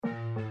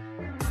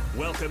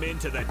Welcome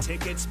into the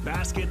Tickets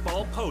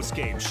Basketball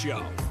Postgame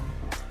Show,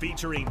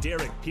 featuring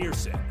Derek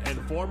Pearson and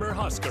former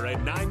Husker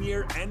and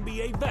 9-year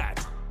NBA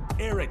vet,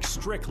 Eric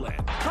Strickland.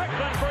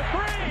 Strickland for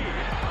three!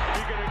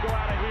 You're going to go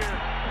out of here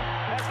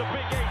as the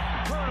Big 8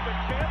 tournament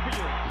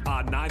champion.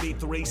 On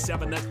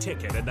 93.7 The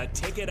Ticket and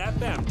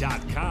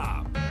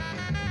theticketfm.com.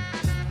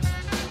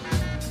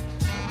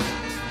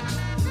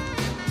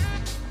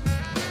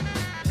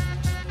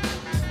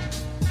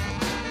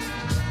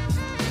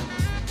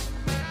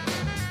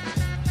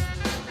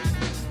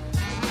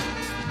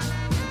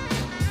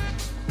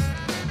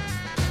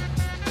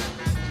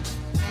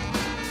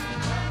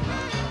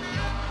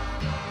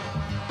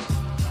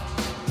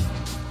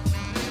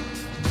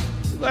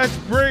 Let's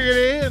bring it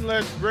in.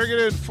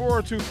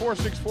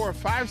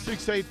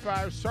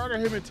 402-464-5685. Starter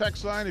Heyman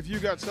text line. If you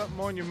got something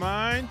on your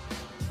mind,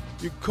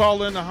 you can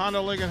call in the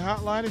Honda Lincoln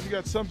hotline if you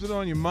got something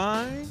on your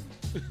mind.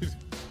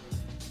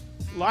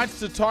 Lots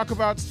to talk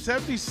about.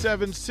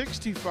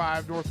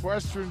 77-65.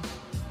 Northwestern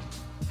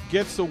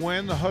gets the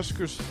win. The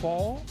Huskers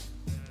fall.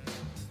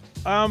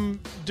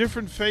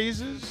 Different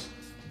phases,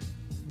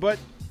 but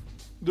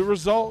the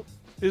result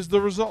is the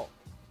result.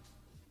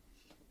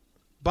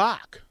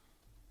 Bach.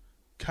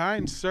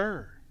 Kind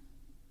sir.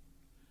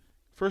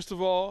 First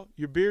of all,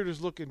 your beard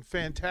is looking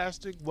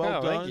fantastic.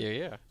 Well done. Thank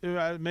you,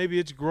 yeah. Maybe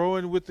it's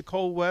growing with the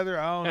cold weather.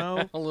 I don't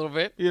know. A little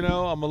bit. You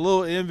know, I'm a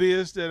little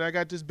envious that I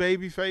got this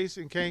baby face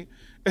and can't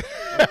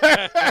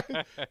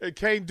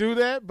do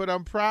that, but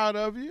I'm proud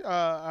of you.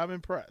 I'm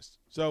impressed.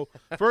 So,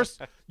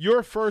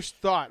 your first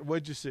thought,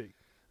 what'd you see?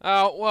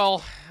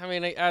 Well, I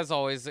mean, as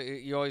always,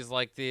 you always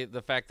like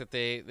the fact that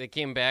they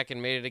came back and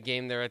made it a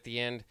game there at the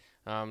end.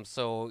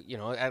 So, you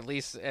know, at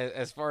least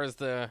as far as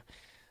the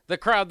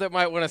crowd that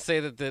might want to say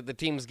that the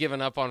team's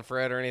given up on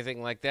Fred or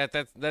anything like that,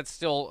 that's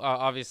still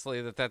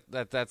obviously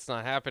that's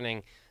not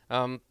happening.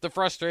 The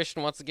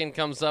frustration once again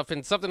comes up,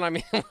 and something, I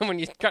mean, when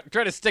you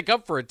try to stick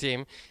up for a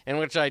team, in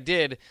which I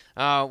did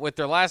with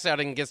their last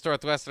outing against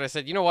Northwestern, I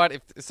said, you know what,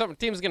 if some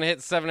team's going to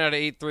hit 7 out of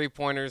 8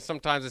 3-pointers,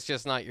 sometimes it's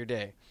just not your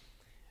day.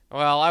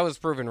 Well, I was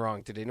proven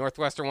wrong today.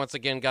 Northwestern once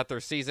again got their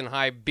season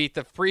high, beat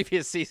the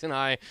previous season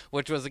high,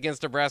 which was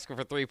against Nebraska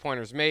for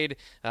 3-pointers made.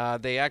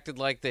 They acted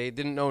like they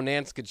didn't know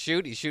Nance could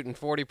shoot. He's shooting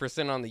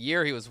 40% on the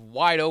year. He was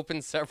wide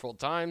open several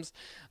times.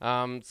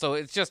 So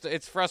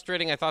it's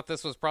frustrating. I thought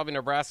this was probably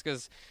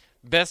Nebraska's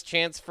best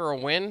chance for a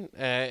win,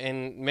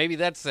 and maybe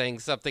that's saying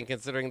something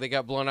considering they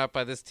got blown out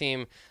by this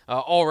team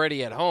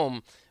already at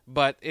home.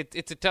 But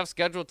it's a tough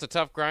schedule. It's a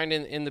tough grind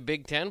in the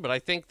Big Ten. But I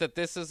think that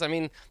this is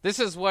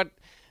what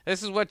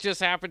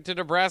just happened to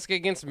Nebraska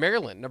against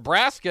Maryland.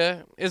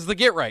 Nebraska is the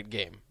get-right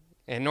game.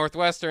 And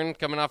Northwestern,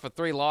 coming off of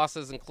 3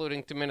 losses,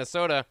 including to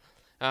Minnesota,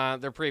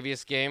 their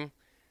previous game,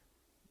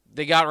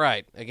 they got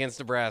right against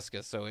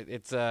Nebraska. So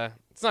it's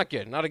not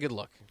good. Not a good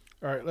look.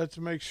 All right, let's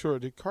make sure.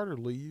 Did Carter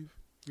leave?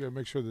 You got to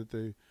make sure that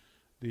the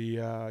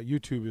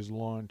YouTube is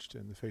launched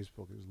and the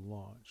Facebook is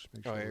launched.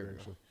 Make sure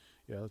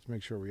let's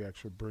make sure we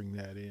actually bring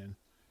that in.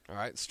 All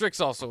right, Strick's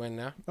also in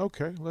now.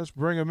 Okay, let's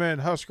bring him in.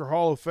 Husker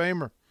Hall of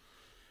Famer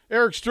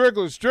Eric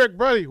Strickland. Strick,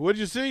 buddy, what'd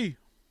you see?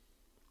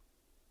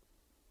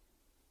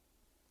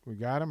 We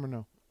got him or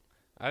no?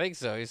 I think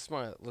so. He's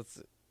smart.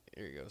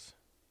 Here he goes.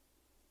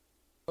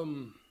 I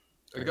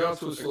got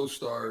to a slow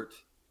start.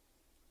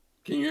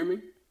 Can you hear me?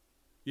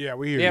 Yeah,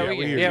 we hear you.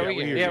 We hear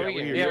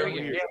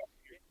you.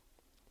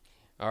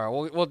 All right,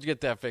 we'll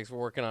get that fixed. We're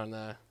working on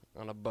a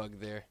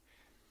bug there.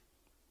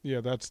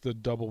 Yeah, that's the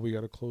double. We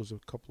got to close a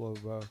couple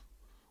of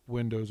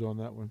windows on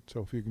that one.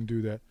 So if you can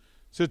do that.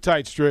 Sit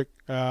tight, Strick.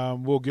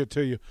 We'll get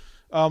to you.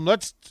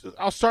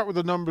 I'll start with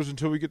the numbers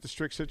until we get the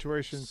Strick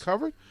situation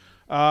covered.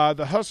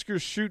 The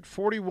Huskers shoot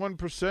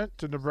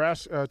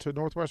 41% to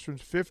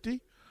Northwestern's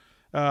 50.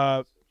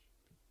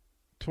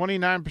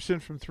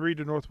 29% from 3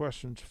 to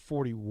Northwestern's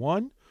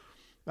 41.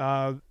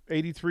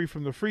 83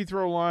 from the free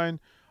throw line.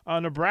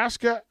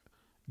 Nebraska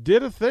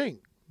did a thing.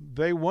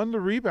 They won the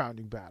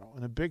rebounding battle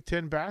in a Big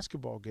Ten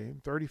basketball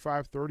game,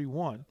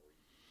 35-31,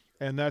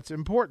 and that's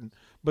important.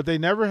 But they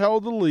never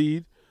held the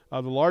lead.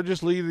 The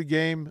largest lead of the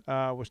game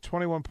was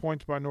 21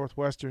 points by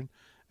Northwestern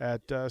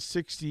at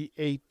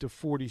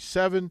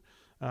 68-47.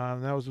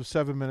 That was with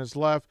 7 minutes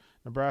left.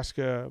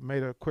 Nebraska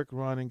made a quick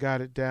run and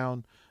got it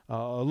down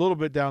a little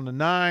bit down to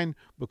 9,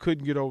 but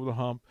couldn't get over the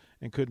hump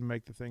and couldn't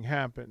make the thing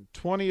happen.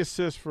 20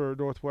 assists for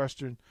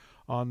Northwestern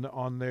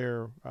on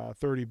their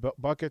 30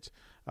 buckets.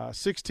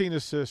 16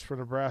 assists for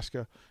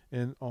Nebraska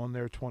on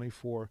their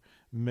 24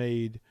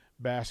 made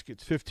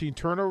baskets. 15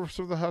 turnovers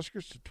for the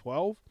Huskers to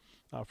 12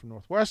 for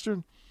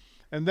Northwestern.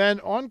 And then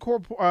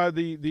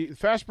the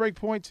fast break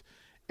points,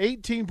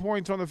 18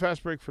 points on the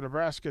fast break for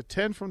Nebraska,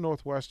 10 from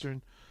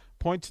Northwestern.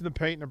 Points in the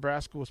paint,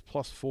 Nebraska was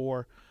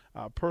 +4.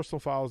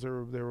 Personal fouls, they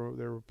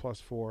were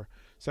 +4.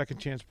 Second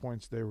chance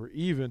points, they were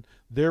even.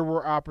 There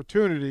were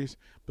opportunities,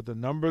 but the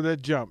number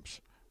that jumps,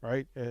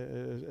 right,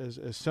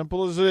 as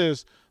simple as it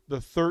is,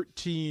 the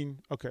 13.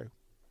 Okay,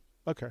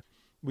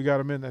 we got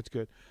them in. That's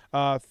good.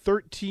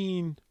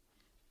 13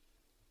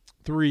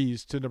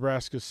 threes to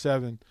Nebraska's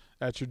 7.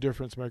 That's your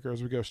difference maker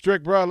as we go.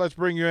 Strick, bro, let's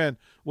bring you in.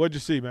 What'd you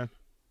see, man?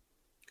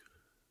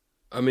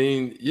 I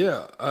mean,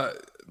 yeah,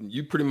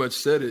 you pretty much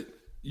said it.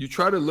 You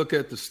try to look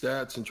at the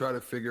stats and try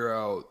to figure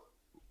out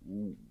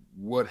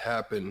what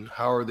happened.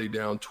 How are they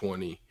down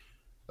 20?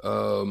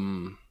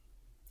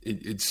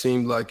 It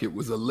seemed like it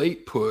was a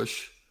late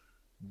push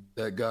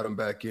that got them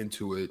back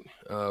into it.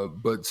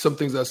 But some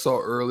things I saw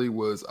early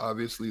was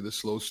obviously the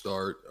slow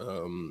start.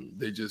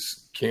 They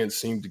just can't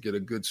seem to get a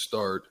good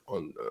start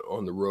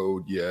on the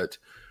road yet.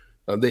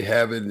 They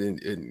have it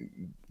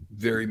in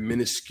very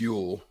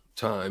minuscule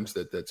times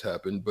that's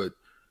happened. But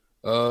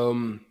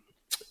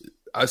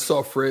I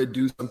saw Fred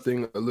do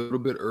something a little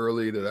bit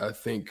early that I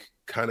think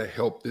kind of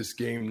helped this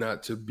game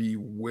not to be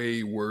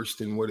way worse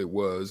than what it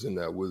was, and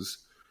that was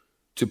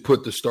to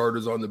put the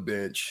starters on the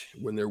bench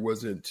when there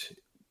wasn't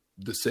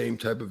the same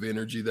type of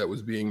energy that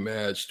was being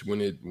matched,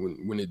 when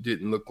it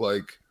didn't look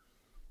like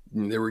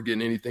they were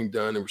getting anything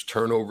done. There was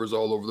turnovers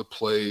all over the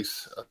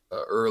place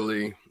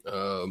early.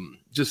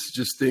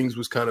 Just things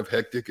was kind of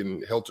hectic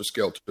and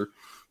helter-skelter.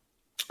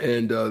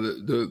 And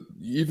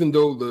even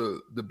though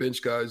the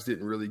bench guys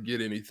didn't really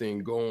get anything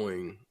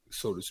going,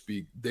 so to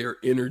speak, their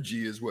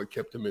energy is what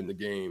kept them in the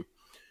game.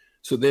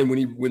 So then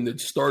when the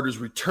starters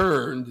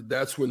returned,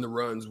 that's when the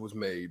runs was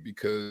made,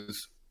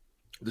 because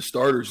the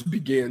starters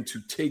began to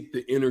take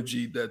the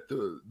energy that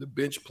the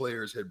bench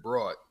players had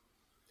brought,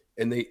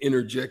 and they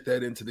interject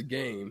that into the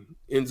game.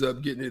 Ends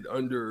up getting it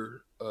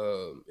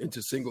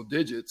into single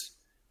digits.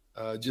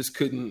 Just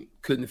couldn't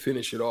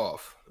finish it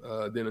off.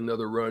 Then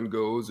another run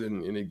goes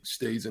and it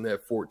stays in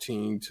that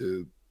 14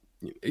 to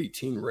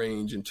 18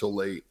 range until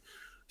late.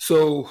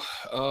 So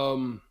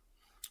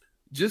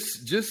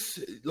just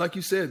like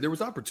you said, there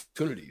was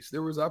opportunities.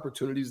 There was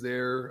opportunities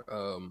there.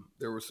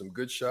 There were some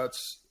good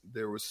shots.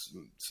 There was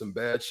some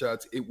bad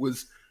shots. It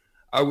was,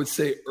 I would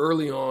say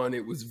early on,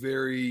 it was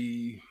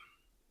very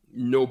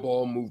no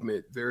ball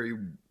movement, very,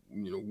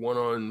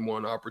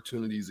 one-on-one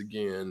opportunities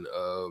again.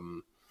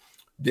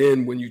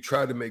 Then when you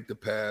try to make the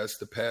pass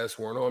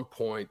weren't on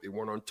point. They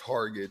weren't on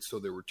target. So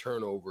there were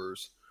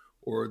turnovers,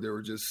 or there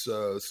were just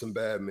some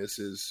bad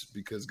misses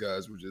because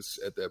guys were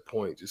just at that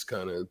point just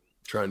kind of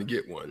trying to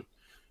get one.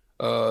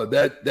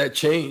 That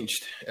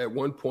changed. At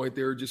one point,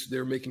 they were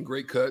making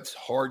great cuts,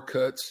 hard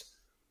cuts,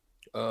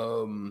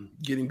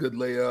 getting good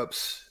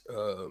layups,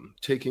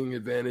 taking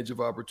advantage of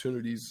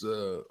opportunities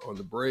on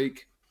the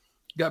break.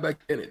 Got back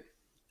in it.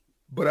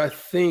 But I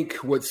think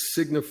what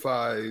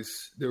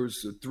signifies, there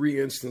was 3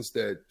 instances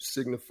that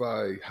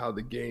signify how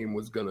the game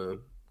was going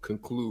to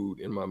conclude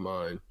in my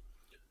mind.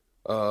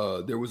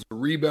 There was a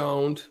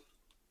rebound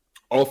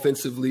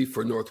offensively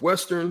for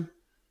Northwestern.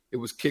 It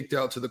was kicked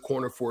out to the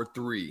corner for a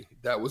 3.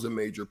 That was a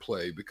major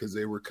play because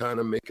they were kind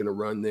of making a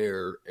run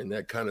there, and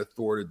that kind of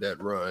thwarted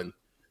that run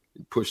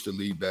and pushed the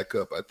lead back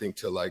up, I think,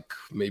 to like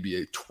maybe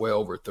a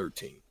 12 or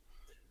 13.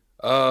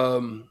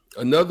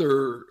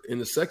 Another in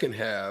the second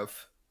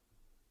half,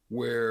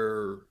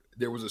 where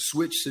there was a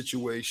switch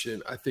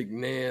situation. I think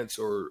Nance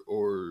or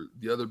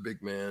the other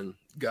big man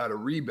got a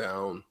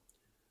rebound.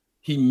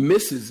 He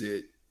misses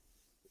it,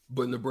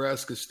 but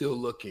Nebraska's still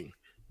looking.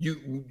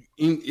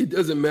 It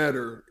doesn't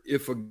matter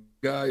if a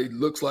guy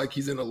looks like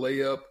he's in a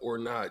layup or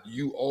not.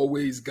 You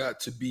always got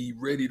to be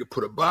ready to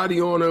put a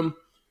body on him,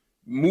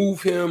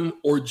 move him,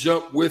 or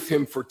jump with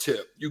him for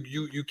tip.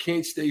 You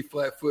can't stay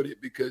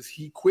flat-footed because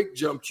he quick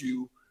jumped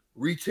you,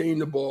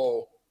 retained the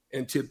ball,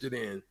 and tipped it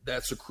in.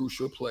 That's a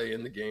crucial play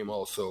in the game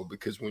also,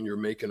 because when you're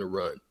making a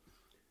run.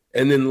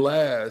 And then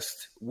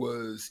last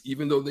was,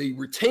 even though they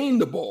retained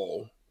the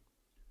ball,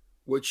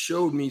 what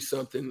showed me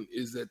something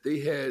is that they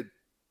had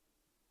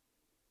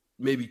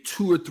maybe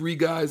 2 or 3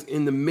 guys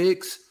in the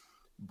mix.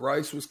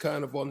 Bryce was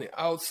kind of on the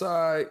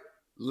outside.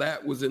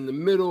 Lat was in the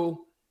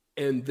middle.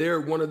 And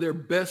one of their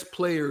best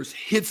players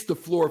hits the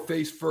floor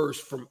face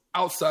first from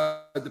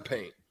outside the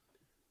paint.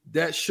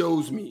 That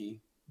shows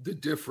me the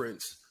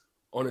difference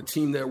on a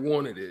team that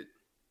wanted it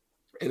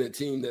and a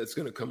team that's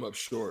going to come up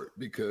short,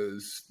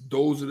 because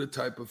those are the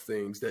type of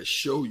things that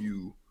show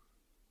you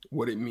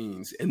what it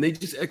means. And they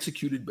just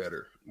executed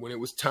better. When it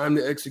was time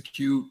to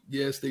execute,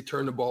 yes, they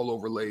turned the ball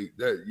over late.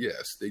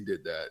 Yes, they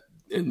did that.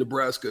 And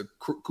Nebraska,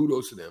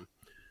 kudos to them.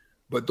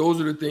 But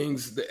those are the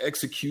things, the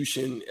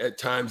execution at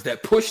times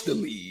that pushed the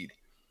lead.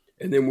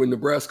 And then when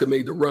Nebraska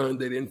made the run,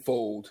 they didn't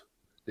fold.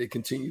 They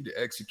continued to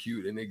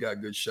execute, and they got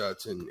good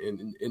shots.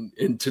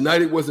 And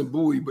tonight it wasn't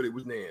Bowie, but it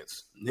was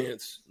Nance.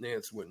 Nance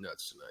went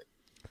nuts tonight.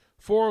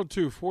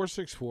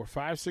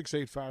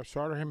 402-464-5685.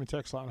 Starter Heyman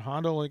text line,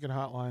 Honda Lincoln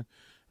hotline.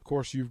 Of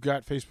course, you've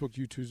got Facebook,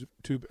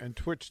 YouTube, and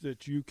Twitch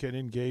that you can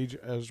engage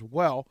as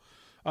well.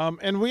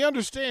 And we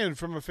understand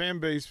from a fan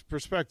base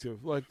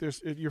perspective, like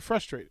you're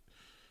frustrated.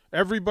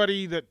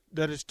 Everybody that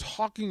is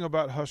talking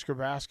about Husker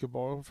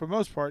basketball, for the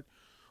most part,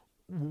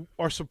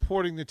 are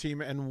supporting the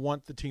team and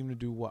want the team to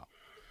do well.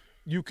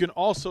 You can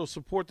also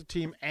support the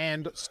team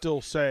and still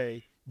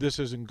say this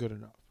isn't good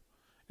enough.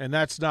 And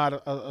that's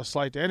not a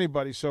slight to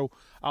anybody. So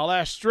I'll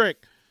ask Strick,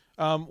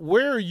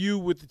 where are you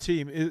with the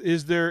team?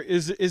 Is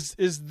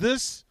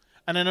this,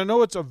 and I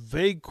know it's a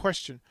vague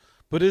question,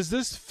 But is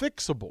this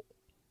fixable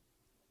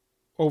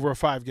over a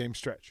 5-game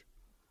stretch?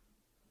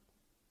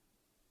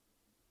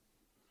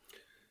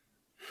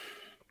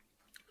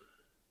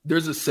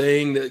 There's a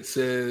saying that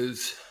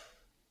says,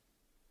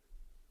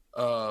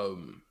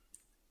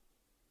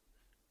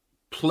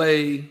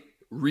 play,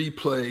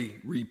 replay,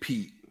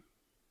 repeat.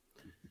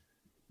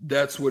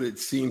 That's what it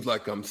seems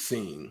like I'm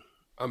seeing.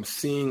 I'm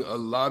seeing a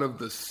lot of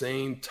the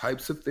same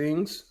types of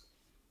things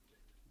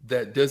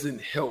that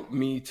doesn't help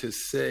me to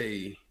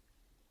say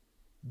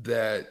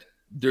that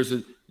there's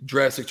a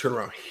drastic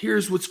turnaround.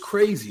 Here's what's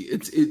crazy.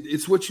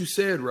 It's what you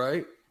said,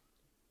 right?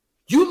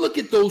 You look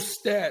at those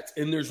stats,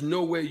 and there's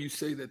no way you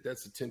say that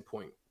that's a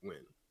 10-point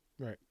win.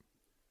 Right.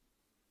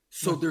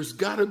 So there's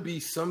got to be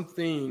some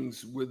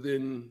things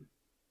within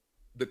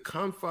the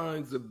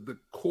confines of the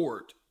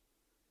court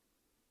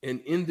and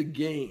in the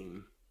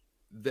game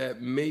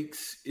that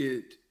makes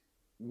it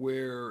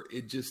where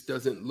it just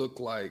doesn't look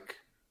like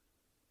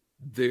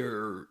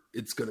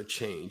it's going to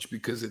change,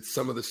 because it's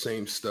some of the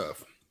same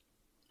stuff.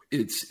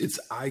 It's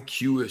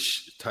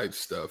IQ-ish type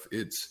stuff.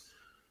 It's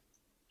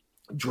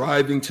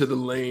driving to the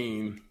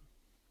lane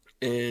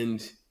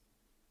and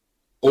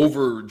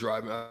over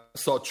driving. I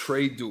saw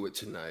Trey do it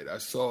tonight. I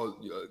saw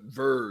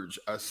Verge.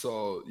 I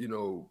saw,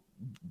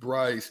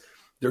 Bryce.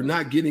 They're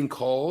not getting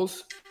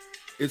calls.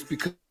 It's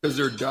because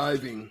they're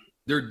diving.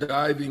 They're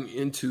diving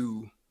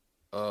into,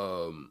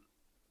 the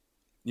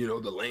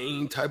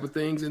lane type of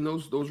things, and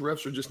those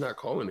refs are just not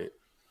calling it.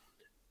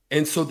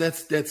 And so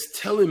that's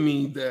telling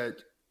me that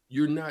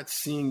you're not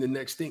seeing the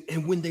next thing.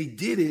 And when they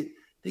did it,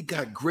 they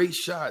got great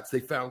shots. They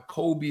found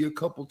Kobe a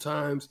couple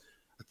times.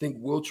 I think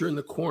Wilcher in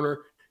the corner.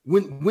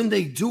 When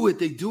they do it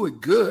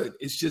good.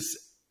 It's just,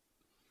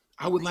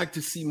 I would like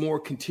to see more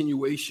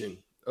continuation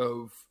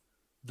of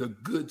the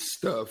good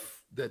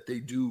stuff that they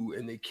do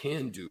and they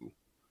can do.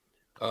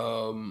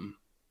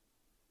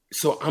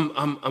 So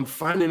I'm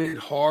finding it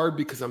hard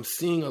because I'm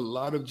seeing a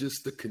lot of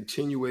just the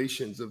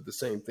continuations of the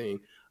same thing.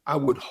 I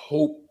would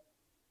hope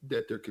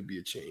that there could be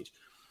a change.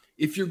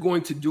 If you're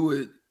going to do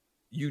it,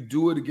 you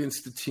do it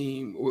against the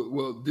team.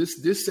 Well,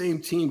 this same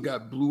team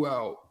got blew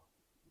out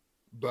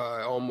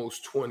by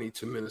almost 20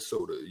 to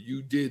Minnesota.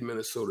 You did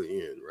Minnesota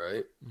in,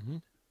 right? Mm-hmm.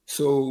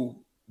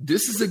 So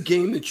this is a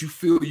game that you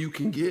feel you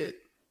can get.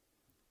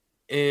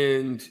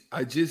 And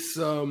I just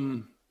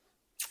I'm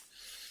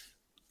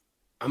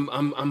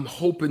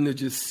hoping to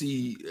just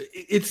see.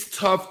 It's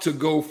tough to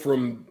go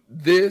from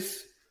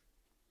this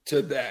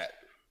to that.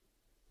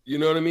 You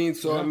know what I mean?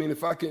 So, yeah. I mean,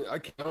 if I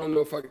don't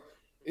know if I can.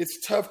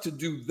 It's tough to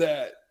do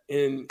that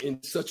in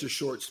such a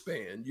short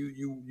span.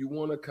 You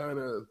want to kind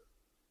of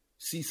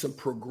see some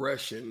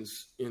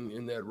progressions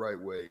in that right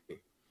way.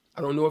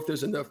 I don't know if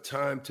there's enough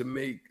time to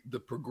make the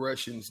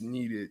progressions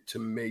needed to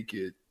make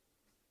it,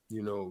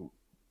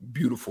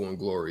 beautiful and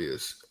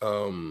glorious.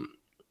 The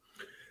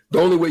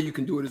only way you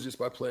can do it is just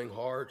by playing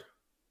hard.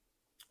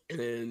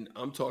 And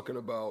I'm talking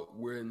about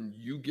when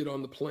you get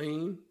on the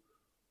plane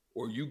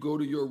or you go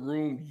to your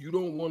room, you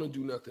don't want to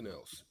do nothing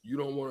else. You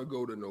don't want to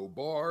go to no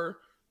bar.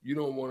 You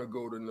don't want to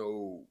go to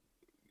no,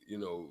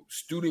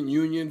 student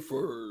union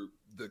for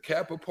the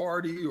Kappa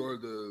party or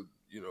the,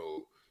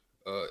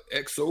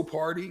 XO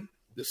party,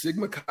 the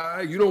Sigma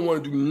Chi. You don't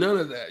want to do none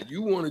of that.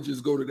 You want to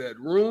just go to that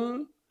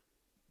room,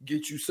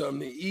 get you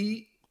something to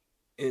eat,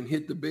 and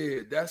hit the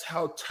bed. That's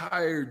how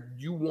tired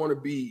you want to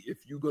be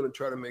if you're going to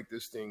try to make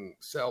this thing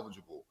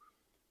salvageable.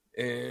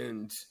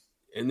 And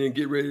then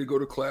get ready to go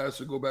to class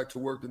or go back to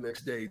work the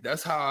next day.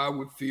 That's how I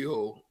would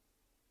feel,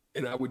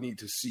 and I would need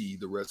to see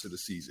the rest of the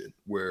season,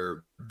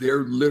 where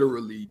they're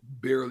literally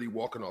barely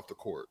walking off the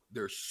court.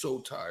 They're so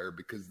tired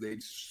because they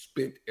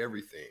spent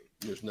everything.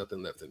 There's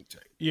nothing left in the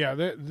tank. Yeah,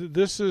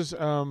 this is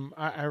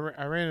I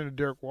ran into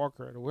Derek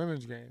Walker at a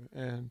women's game,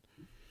 and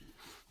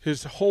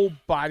his whole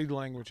body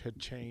language had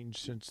changed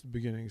since the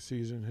beginning of the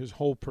season. His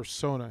whole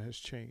persona has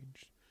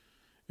changed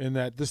in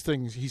that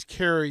he's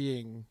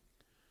carrying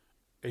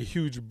a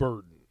huge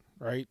burden,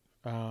 right?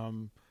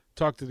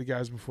 Talked to the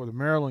guys before the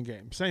Maryland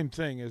game. Same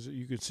thing, as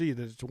you could see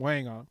that it's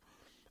weighing on.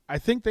 I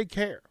think they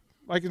care.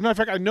 Like, as a matter of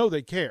fact, I know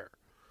they care.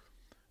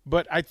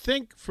 But I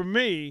think, for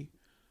me,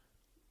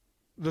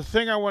 the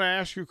thing I want to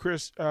ask you,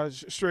 Chris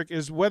Strick,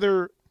 is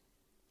whether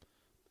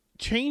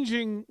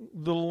changing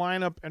the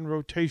lineup and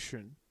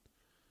rotation,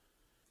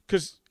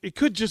 because it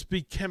could just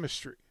be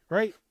chemistry,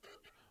 right?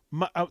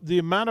 The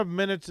amount of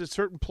minutes that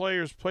certain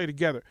players play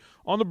together.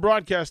 On the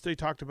broadcast, they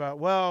talked about,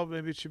 well,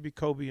 maybe it should be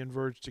Kobe and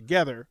Verge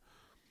together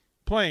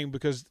playing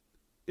because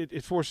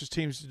it forces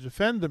teams to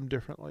defend them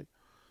differently.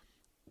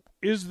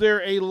 Is there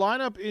a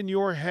lineup in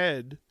your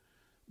head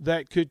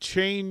that could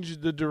change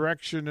the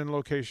direction and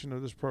location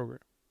of this program?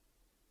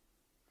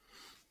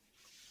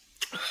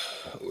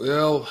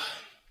 Well,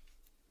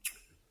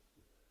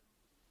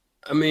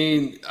 I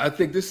mean, I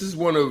think this is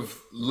one of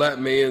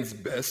Latman's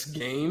best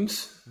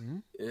games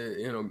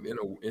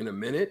in a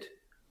minute.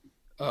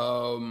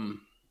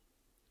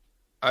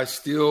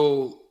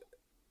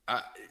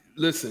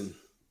 Listen.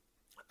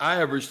 I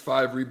averaged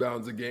 5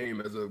 rebounds a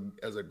game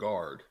as a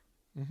guard.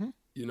 Mm-hmm.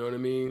 You know what I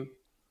mean?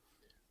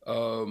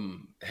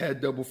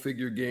 had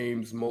double-figure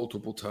games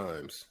multiple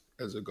times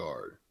as a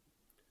guard.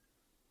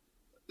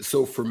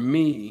 So for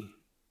me,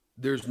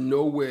 there's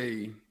no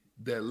way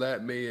that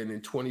Lat Mayen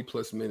in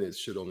 20-plus minutes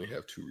should only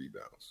have 2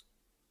 rebounds.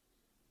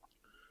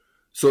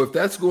 So if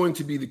that's going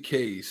to be the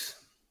case,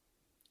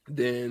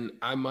 then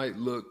I might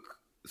look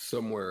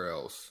somewhere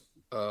else.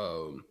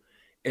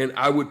 And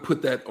I would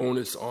put that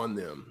onus on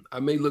them. I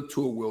may look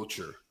to a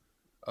Wilcher.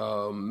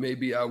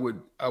 Maybe I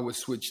would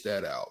switch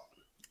that out.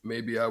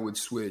 Maybe I would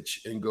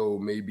switch and go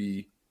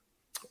maybe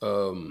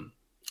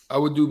I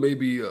would do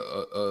maybe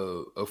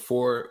a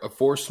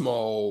four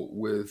small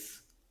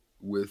with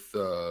either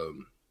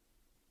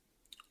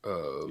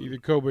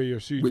Kobe or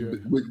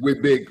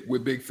CJ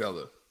with big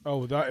fella. Oh,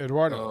 without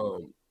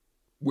Eduardo.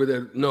 With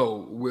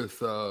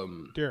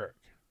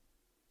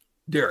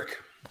Derek.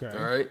 Okay.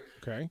 All right.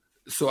 Okay.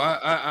 So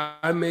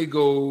I may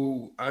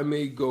go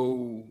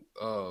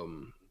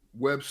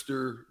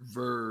Webster,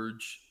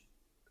 Verge,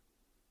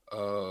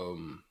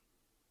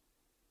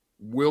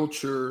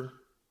 Wilcher,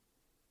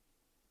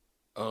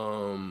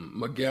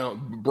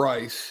 McGowan,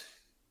 Bryce,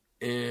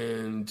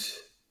 and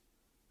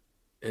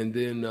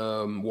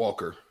then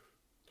Walker.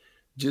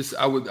 Just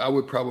I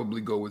would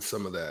probably go with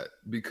some of that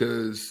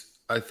because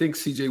I think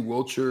CJ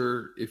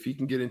Wilcher, if he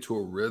can get into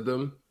a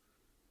rhythm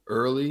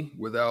early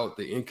without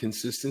the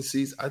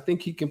inconsistencies, I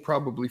think he can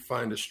probably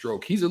find a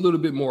stroke. He's a little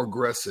bit more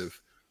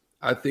aggressive,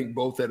 I think,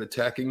 both at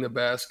attacking the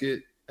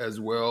basket as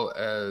well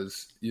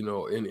as,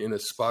 in a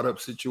spot up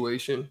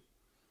situation.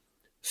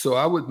 So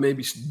I would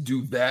maybe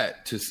do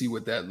that to see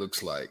what that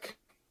looks like.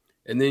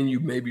 And then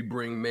you maybe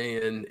bring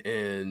Mayen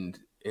and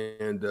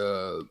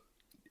I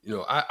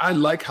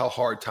like how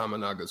hard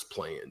Tominaga's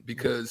playing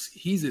because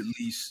he's at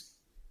least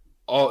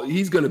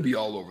he's going to be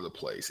all over the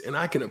place. And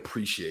I can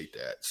appreciate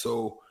that.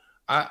 So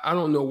I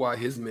don't know why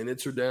his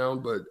minutes are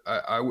down, but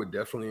I would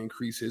definitely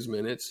increase his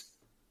minutes.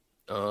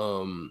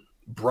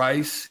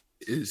 Bryce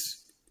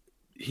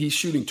he's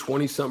shooting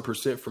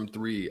 20-something% from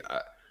 3.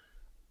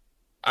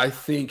 I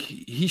think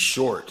he's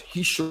short.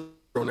 He's short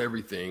on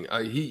everything.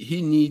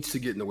 He needs to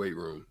get in the weight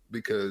room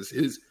because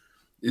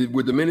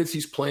with the minutes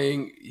he's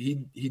playing,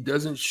 he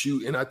doesn't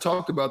shoot. And I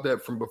talked about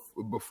that from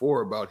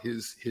before about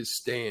his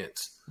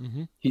stance.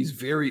 Mm-hmm. He's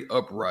very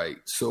upright.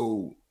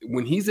 So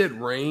when he's at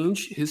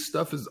range, his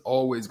stuff is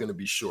always going to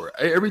be short.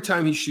 Every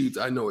time he shoots,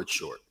 I know it's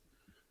short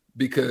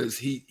because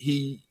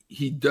he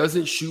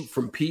doesn't shoot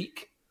from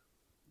peak.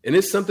 And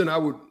it's something I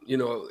would,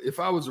 if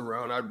I was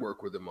around, I'd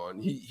work with him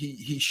on.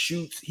 He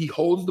shoots, he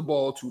holds the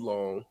ball too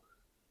long,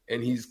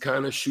 and he's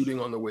kind of shooting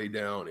on the way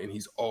down, and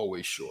he's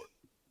always short,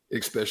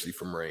 especially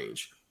from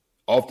range.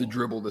 Off the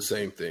dribble, the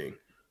same thing.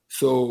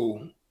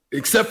 So,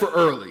 except for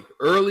early.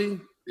 Early,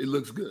 it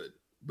looks good,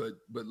 but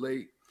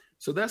late.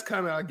 So that's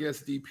kind of, I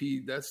guess,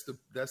 DP. That's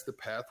the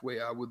pathway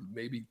I would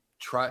maybe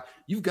try.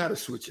 You've got to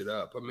switch it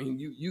up. I mean,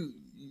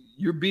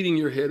 you're beating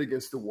your head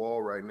against the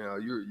wall right now.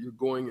 You're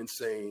going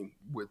insane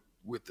with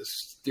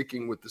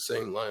sticking with the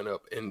same lineup,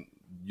 and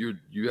you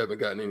haven't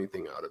gotten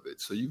anything out of it.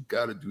 So you've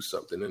got to do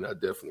something, and I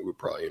definitely would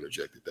probably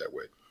interject it that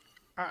way.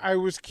 I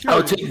was curious.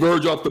 I'll take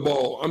Verge off the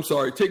ball. I'm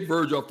sorry, take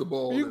Verge off the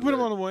ball. You can put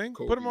him on the wing.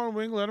 Kobe. Put him on the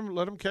wing. Let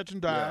him catch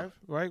and dive.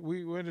 Yeah. Right?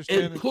 We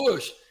understand. And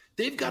push.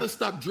 They've got to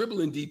stop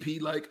dribbling,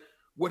 DP. Like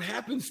what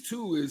happens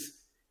too is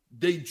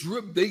they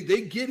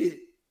get it.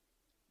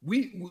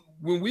 When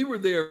we were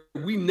there,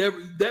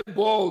 that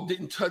ball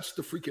didn't touch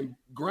the freaking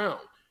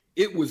ground.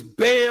 It was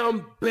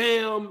bam,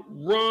 bam,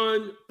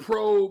 run,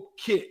 probe,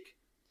 kick.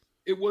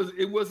 It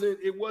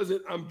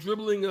wasn't I'm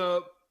dribbling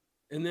up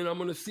and then I'm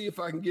going to see if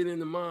I can get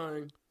into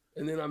mine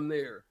and then I'm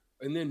there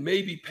and then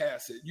maybe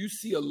pass it. You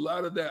see a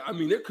lot of that. I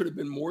mean, there could have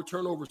been more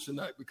turnovers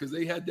tonight because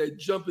they had that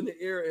jump in the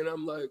air and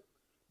I'm like,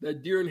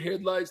 that deer in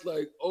headlights,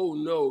 like, oh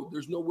no,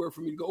 there's nowhere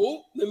for me to go.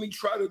 Oh, let me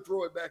try to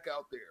throw it back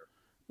out there.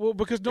 Well,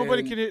 because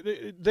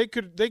nobody they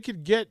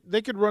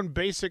could run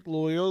basic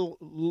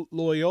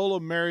Loyola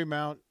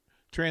Marymount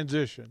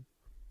transition,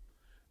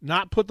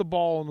 not put the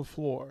ball on the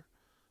floor,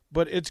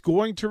 but it's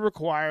going to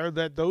require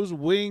that those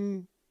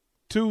wing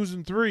 2s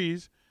and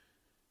 3s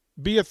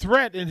be a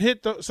threat and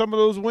hit some of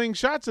those wing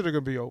shots that are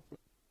going to be open.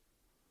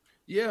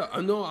 Yeah, I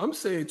know. I'm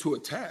saying to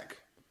attack.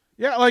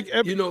 Yeah, like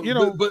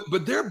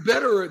but they're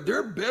better.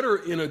 They're better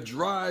in a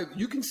drive.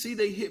 You can see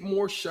they hit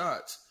more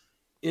shots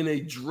in a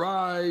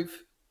drive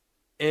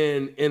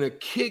and in a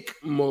kick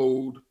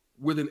mode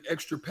with an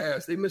extra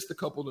pass. They missed a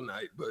couple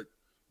tonight, but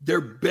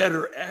they're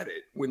better at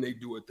it when they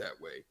do it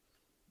that way.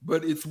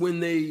 But it's when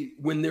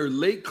they're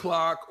late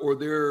clock or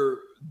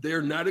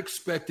they're not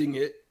expecting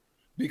it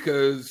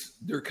because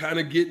they're kind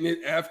of getting it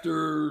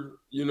after,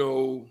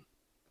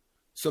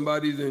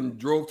 somebody then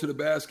drove to the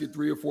basket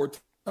 3 or 4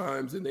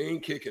 times and they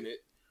ain't kicking it.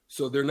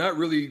 So they're not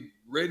really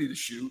ready to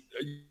shoot.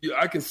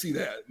 I can see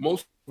that.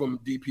 Most of them,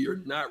 DP,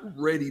 are not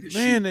ready to shoot.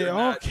 Man, they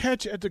all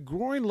catch at the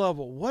groin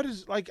level. What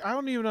is, I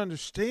don't even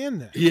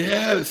understand that.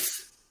 Yes.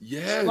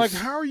 Like,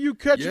 how are you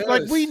catching? Yes.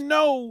 Like, we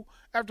know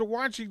after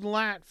watching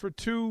Lat for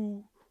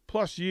 2+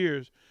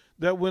 years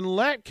that when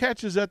Lat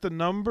catches at the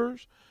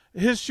numbers,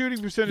 his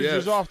shooting percentage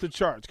is off the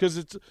charts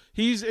because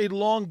he's a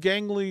long,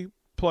 gangly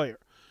player.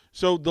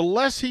 So the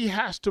less he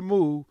has to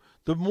move,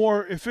 the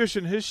more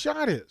efficient his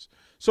shot is.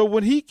 So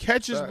when he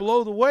catches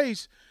below the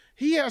waist,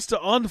 he has to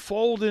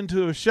unfold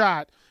into a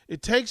shot.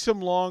 It takes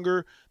him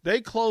longer.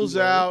 They close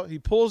out. He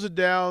pulls it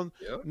down.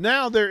 Yep.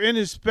 Now they're in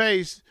his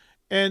space,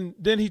 and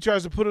then he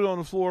tries to put it on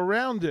the floor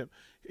around him.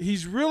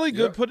 He's really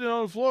good putting it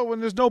on the floor when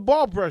there's no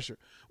ball pressure.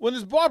 When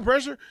there's ball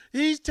pressure,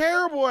 he's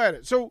terrible at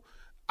it. So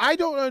I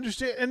don't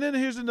understand. And then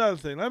here's another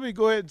thing. Let me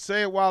go ahead and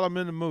say it while I'm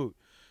in the mood.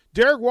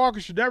 Derek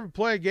Walker should never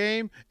play a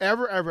game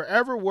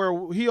ever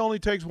where he only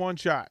takes one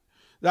shot.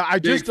 Now, I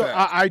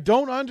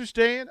don't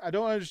understand. I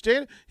don't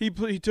understand. He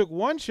took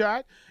one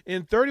shot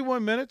in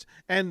 31 minutes,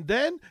 and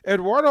then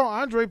Eduardo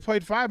Andre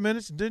played 5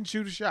 minutes and didn't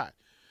shoot a shot.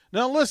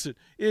 Now, listen,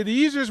 the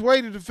easiest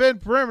way to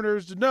defend perimeter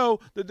is to know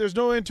that there's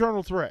no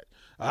internal threat.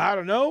 I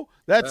don't know.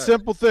 That's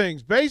simple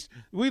things.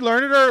 We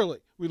learned it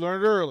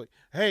early.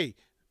 Hey,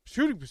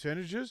 shooting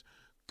percentages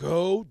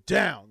go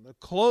down.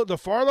 The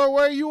farther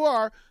away you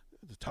are,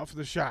 the tougher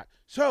the shot.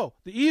 So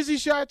the easy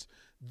shots,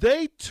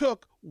 they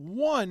took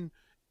one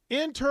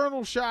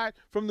internal shot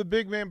from the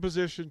big man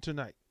position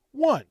tonight.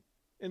 One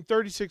in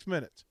 36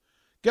 minutes.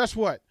 Guess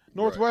what?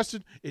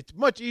 Northwestern, it's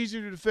much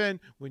easier to defend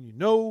when you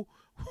know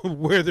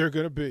where they're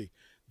going to be.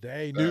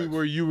 They knew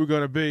where you were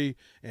going to be,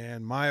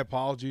 and my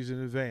apologies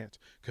in advance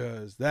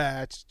because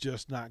that's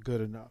just not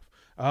good enough.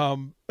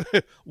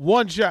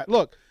 One shot.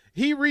 Look,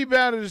 he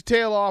rebounded his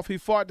tail off. He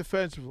fought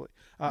defensively.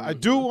 I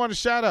do want to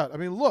shout out. I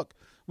mean, look,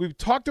 we've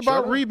talked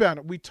about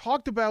rebounding. We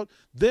talked about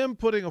them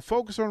putting a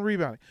focus on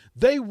rebounding.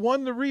 They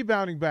won the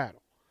rebounding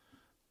battle.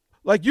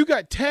 Like, you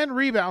got 10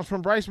 rebounds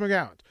from Bryce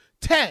McGowan.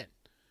 10.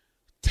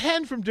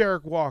 10 from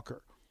Derek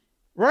Walker,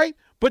 right?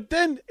 But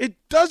then it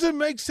doesn't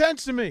make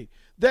sense to me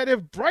that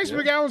if Bryce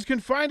McGowan can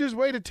find his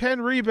way to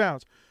 10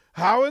 rebounds,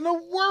 how in the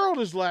world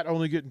is Lat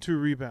only getting 2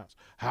 rebounds?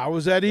 How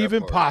is that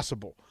even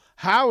possible?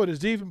 How it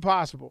is even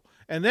possible?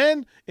 And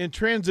then in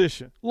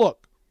transition,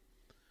 look,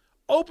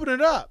 open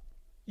it up.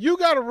 You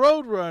got a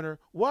road runner.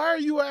 Why are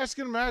you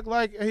asking him to act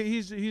like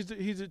he's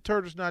a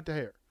tortoise, not the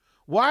hare?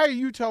 Why are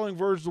you telling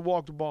Verge to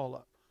walk the ball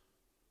up?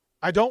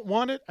 I don't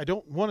want it. I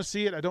don't want to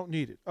see it. I don't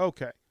need it.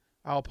 Okay.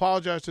 I'll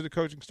apologize to the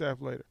coaching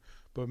staff later.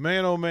 But,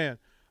 man, oh, man.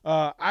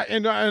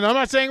 And I'm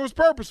not saying it was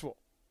purposeful.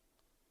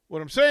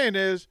 What I'm saying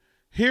is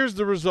here's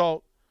the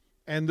result,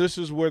 and this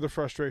is where the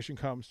frustration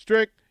comes.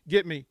 Strick,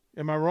 get me.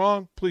 Am I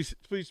wrong? Please.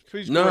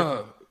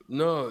 No,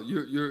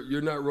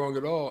 you're not wrong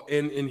at all.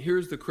 And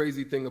here's the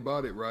crazy thing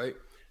about it, right?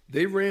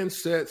 They ran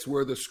sets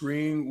where the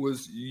screen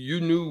was, you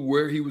knew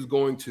where he was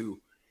going to,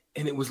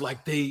 and it was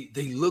like they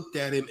looked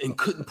at him and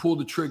couldn't pull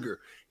the trigger.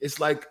 It's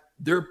like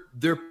their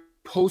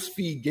post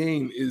feed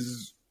game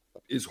is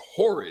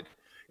horrid.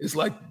 It's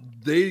like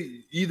they're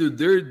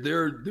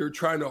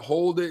trying to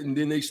hold it and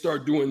then they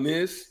start doing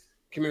this.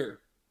 Come here.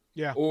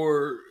 Yeah.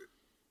 Or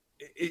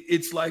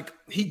it's like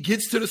he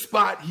gets to the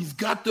spot, he's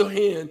got the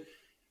hand.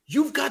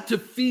 You've got to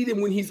feed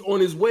him when he's on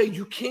his way.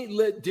 You can't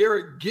let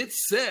Derek get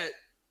set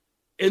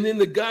and then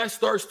the guy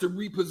starts to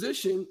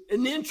reposition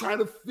and then try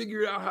to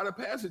figure out how to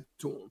pass it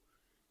to him.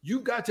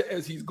 You've got to,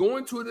 as he's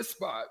going to the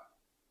spot,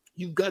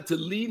 you've got to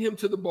lead him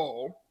to the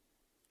ball,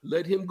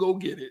 let him go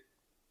get it,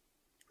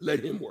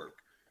 let him work.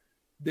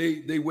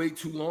 They wait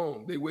too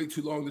long. They wait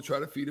too long to try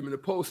to feed him in the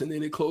post, and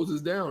then it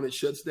closes down. It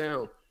shuts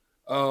down.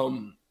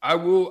 I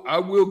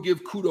will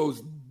give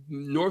kudos.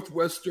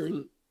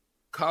 Northwestern,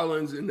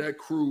 Collins, and that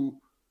crew,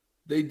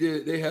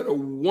 they had a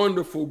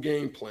wonderful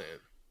game plan.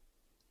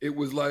 It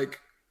was like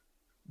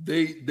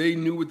they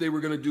knew what they were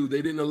going to do.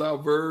 They didn't allow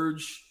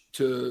Verge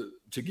to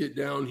get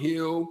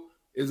downhill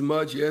as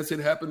much. Yes, it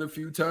happened a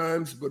few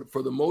times, but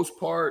for the most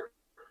part,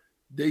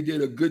 they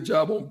did a good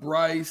job on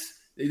Bryce.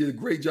 They did a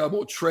great job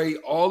on Trey.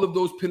 All of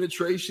those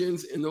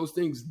penetrations and those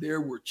things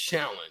there were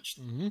challenged,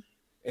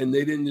 and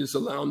they didn't just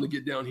allow them to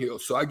get downhill.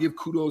 So I give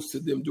kudos to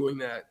them doing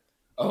that.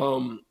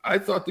 I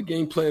thought the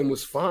game plan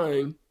was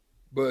fine,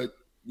 but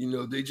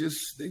they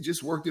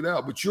just worked it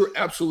out. But you're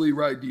absolutely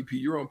right, DP.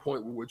 You're on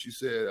point with what you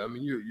said. I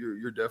mean,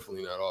 you're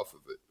definitely not off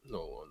of it. No,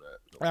 on that.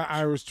 No,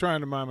 I was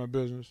trying to mind my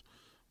business,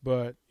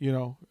 but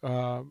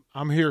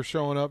I'm here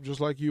showing up just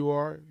like you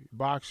are.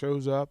 Box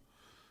shows up.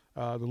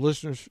 The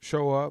listeners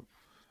show up.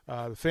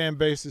 The fan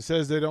base that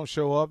says they don't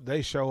show up,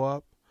 they show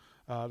up.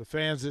 The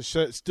fans that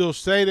still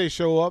say they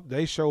show up,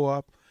 they show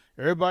up.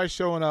 Everybody's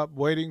showing up,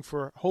 waiting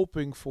for,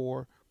 hoping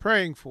for,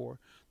 praying for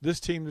this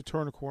team to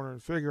turn a corner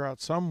and figure out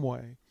some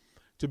way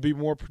to be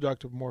more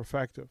productive, more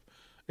effective.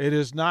 It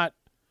is not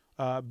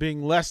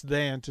being less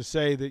than to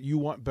say that you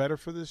want better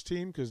for this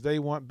team because they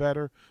want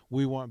better,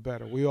 we want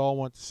better. We all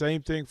want the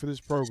same thing for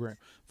this program,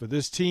 for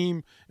this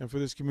team, and for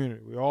this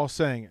community. We're all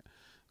saying it.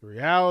 The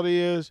reality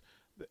is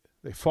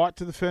they fought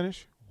to the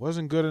finish.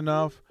 Wasn't good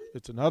enough.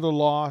 It's another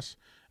loss.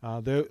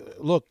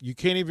 Look, you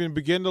can't even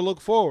begin to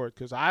look forward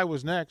because I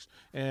was next,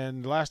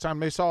 and the last time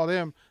they saw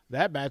them,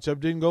 that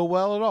matchup didn't go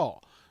well at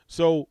all.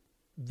 So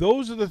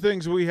those are the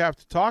things we have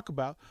to talk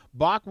about.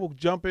 Bach will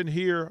jump in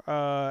here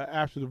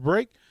after the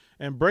break,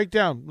 and break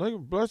down.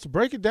 Let's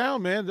break it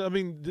down, man. I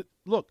mean,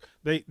 look,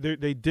 they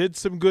did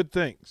some good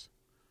things.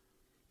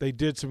 They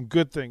did some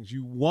good things.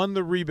 You won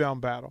the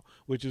rebound battle,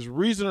 which is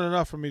reason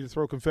enough for me to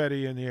throw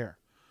confetti in the air.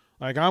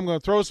 Like, I'm going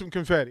to throw some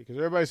confetti because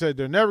everybody said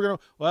they're never going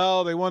to.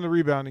 Well, they won the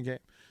rebounding game.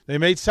 They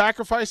made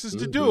sacrifices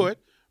to do it,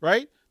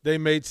 right? They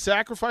made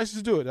sacrifices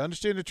to do it. I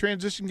understand the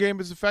transition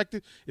game is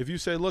effective. If you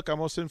say, look, I'm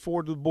going to send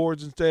forward to the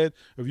boards instead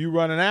of you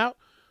running out,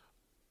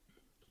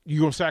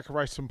 you're going to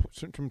sacrifice some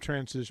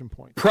transition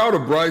points. Proud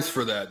of Bryce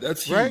for that.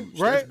 That's huge.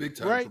 Right. That's big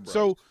time right. for Bryce.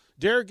 So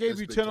Derek gave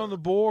you 10 time. on the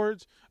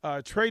boards.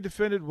 Trey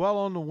defended well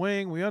on the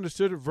wing. We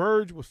understood it.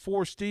 Verge with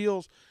 4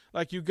 steals.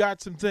 Like, you got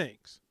some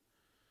things.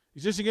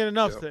 You just didn't get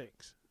enough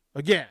things.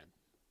 Again.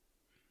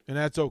 And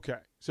that's okay.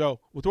 So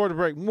we'll throw the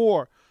break.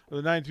 More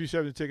of the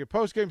 93.7 The Ticket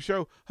postgame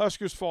show.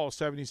 Huskers fall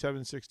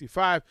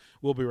 77-65.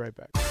 We'll be right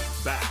back.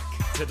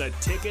 Back to the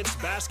Tickets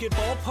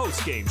basketball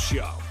postgame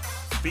show,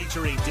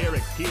 featuring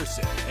Derek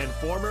Pearson and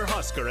former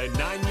Husker and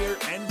 9-year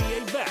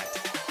NBA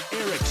vet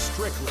Eric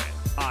Strickland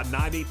on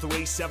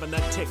 93.7 The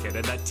Ticket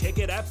and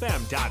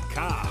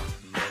theticketfm.com.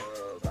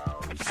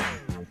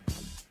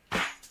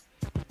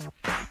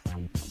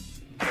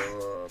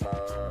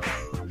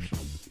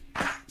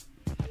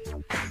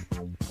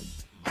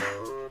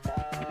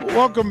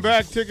 Welcome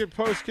back, Ticket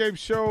postgame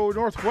show.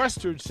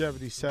 Northwestern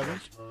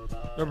 77,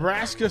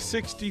 Nebraska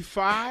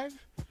 65.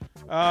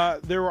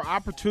 There were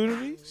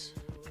opportunities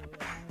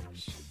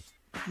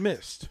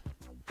missed,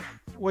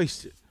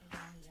 wasted.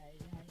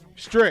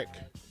 Strick.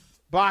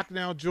 Bach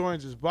now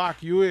joins us.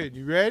 Bach, you in?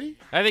 You ready?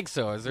 I think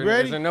so. Is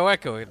there no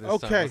echo this time?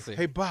 Okay. Let's see.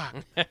 Hey, Bach.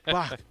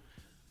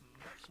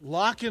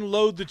 Lock and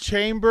load the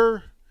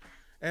chamber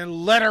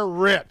and let her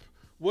rip.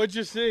 What'd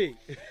you see?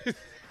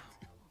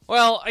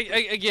 Well,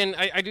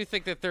 I do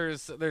think that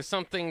there's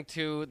something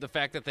to the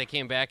fact that they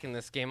came back in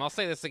this game. I'll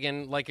say this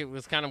again, like it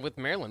was kind of with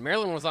Maryland.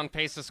 Maryland was on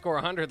pace to score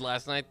 100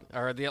 last night,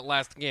 or the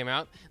last game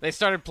out. They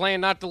started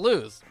playing not to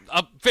lose,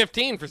 up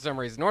 15 for some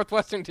reason.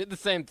 Northwestern did the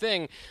same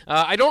thing.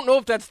 I don't know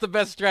if that's the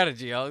best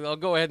strategy. I'll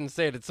go ahead and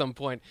say it at some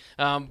point.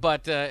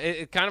 But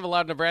it kind of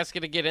allowed Nebraska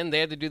to get in.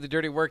 They had to do the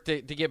dirty work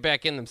to get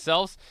back in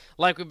themselves.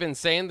 Like we've been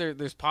saying,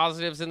 there's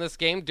positives in this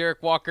game.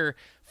 Derek Walker,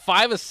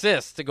 5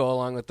 assists to go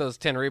along with those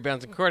 10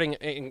 rebounds,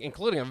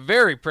 including a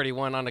very pretty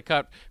one on a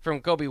cut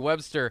from Kobe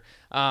Webster,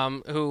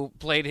 who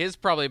played his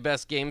probably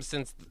best game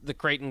since the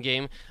Creighton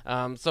game.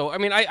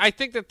 I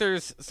think that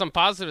there's some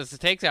positives to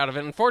take out of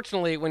it.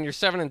 Unfortunately, when you're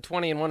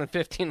 7-20 and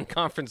 1-15 in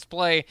conference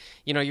play,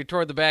 you're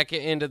toward the back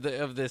end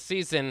of the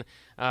season.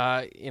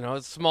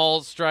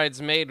 Small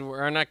strides made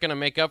are not going to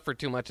make up for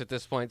too much at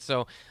this point.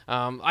 So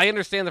I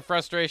understand the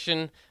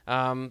frustration,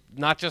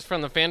 not just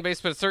from the fan base,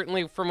 but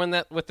certainly from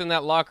within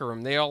that locker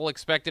room. They all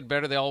expected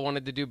better. They all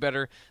wanted to do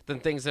better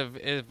than things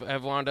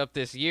have wound up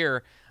this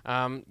year.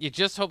 You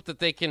just hope that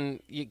they can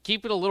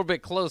keep it a little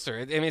bit closer.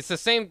 I mean, it's the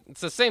same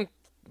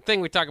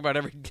thing we talk about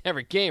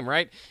every game,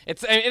 right?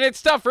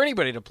 It's tough for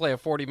anybody to play a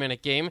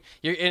 40-minute game.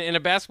 In a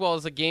basketball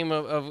is a game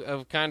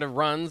of kind of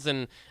runs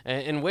and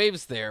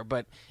waves there,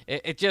 but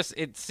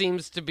it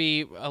seems to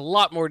be a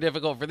lot more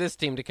difficult for this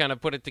team to kind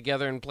of put it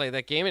together and play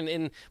that game.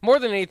 And more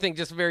than anything,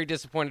 just very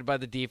disappointed by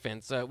the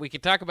defense. We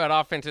could talk about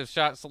offensive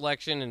shot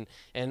selection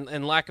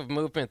and lack of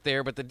movement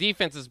there, but the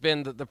defense has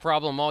been the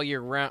problem all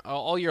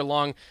year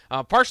long.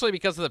 Partially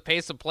because of the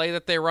pace of play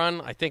that they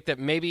run. I think that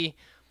maybe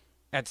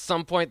at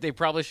some point they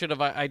probably should have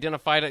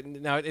identified it.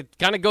 Now, it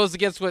kind of goes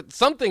against what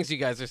some things you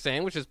guys are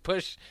saying, which is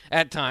push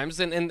at times,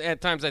 and at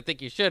times I think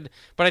you should.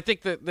 But I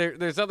think that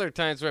there's other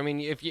times where, I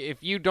mean, if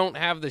you don't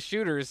have the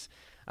shooters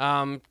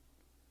to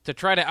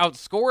try to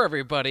outscore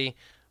everybody,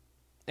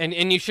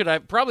 and you should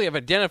probably have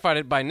identified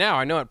it by now.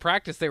 I know at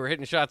practice they were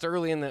hitting shots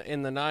early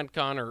in the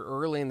non-con or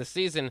early in the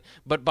season,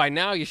 but by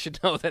now you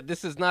should know that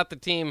this is not the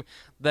team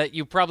that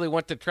you probably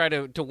want to try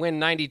to win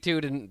 92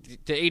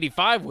 to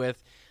 85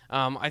 with.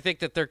 I think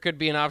that there could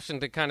be an option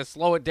to kind of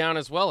slow it down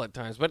as well at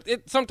times, but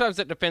sometimes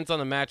it depends on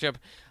the matchup.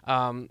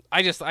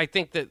 I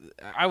think that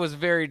I was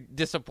very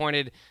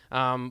disappointed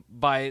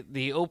by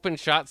the open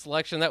shot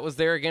selection that was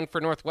there again for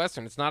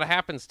Northwestern. It's not a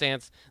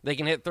happenstance. They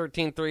can hit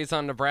 13 threes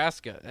on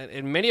Nebraska,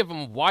 and many of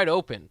them wide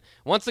open.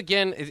 Once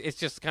again, it's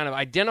just kind of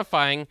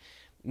identifying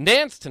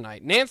Nance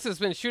tonight. Nance has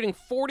been shooting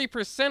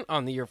 40%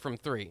 on the year from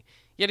three,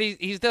 yet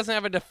he doesn't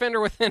have a defender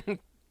within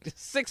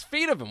 6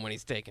 feet of him when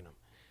he's taking them.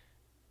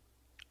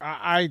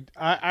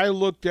 I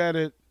looked at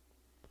it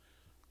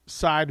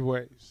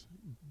sideways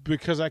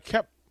because I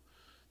kept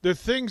the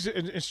things,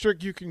 and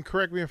Strick, you can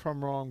correct me if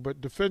I'm wrong,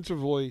 but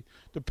defensively,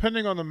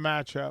 depending on the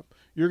matchup,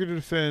 you're going to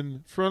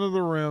defend front of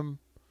the rim,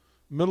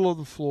 middle of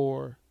the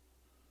floor.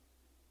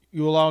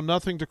 You allow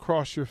nothing to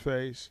cross your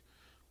face.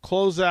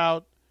 Close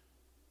out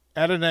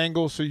at an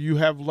angle so you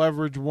have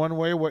leverage one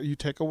way. What you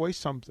take away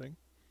something.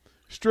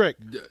 Strick,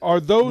 are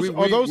those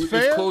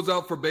fair? It's close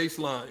out for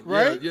baseline,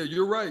 right? Yeah,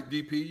 you're right,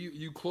 DP.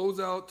 You close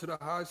out to the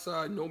high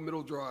side, no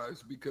middle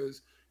drives,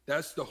 because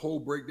that's the whole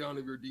breakdown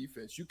of your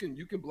defense. You can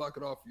block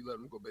it off if you let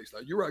them go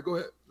baseline. You're right. Go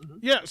ahead. Mm-hmm.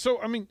 Yeah. So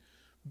I mean,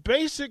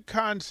 basic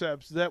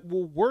concepts that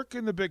will work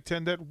in the Big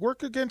Ten that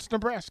work against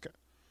Nebraska.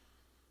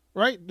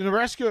 right?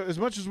 Nebraska, as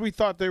much as we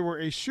thought they were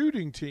a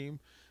shooting team,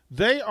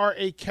 they are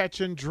a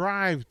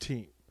catch-and-drive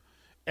team.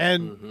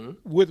 And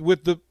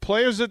with the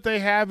players that they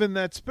have in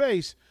that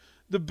space,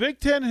 the Big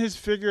Ten has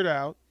figured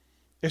out,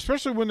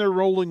 especially when they're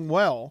rolling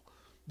well,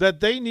 that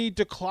they need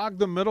to clog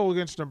the middle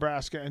against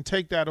Nebraska and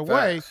take that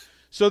away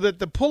so that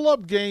the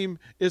pull-up game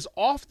is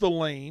off the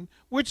lane,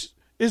 which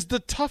is the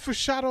toughest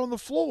shot on the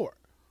floor.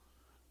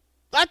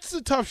 That's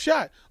the tough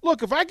shot.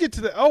 Look, if I get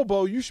to the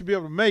elbow, you should be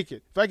able to make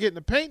it. If I get in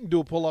the paint and do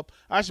a pull-up,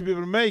 I should be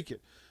able to make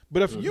it.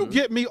 But if you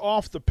get me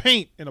off the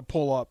paint in a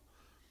pull-up,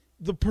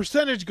 the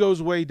percentage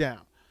goes way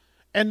down.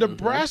 And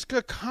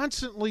Nebraska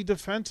constantly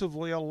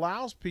defensively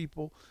allows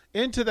people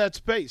into that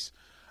space.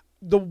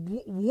 There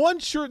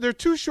are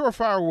two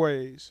surefire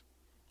ways,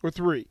 or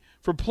three,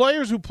 for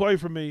players who play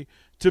for me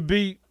to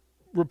be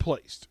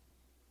replaced.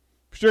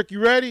 Strick,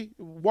 you ready?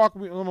 Walk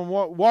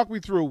with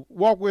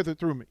it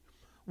through me.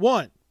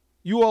 One,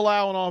 you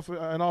allow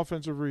an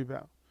offensive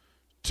rebound.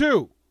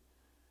 Two,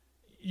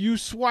 you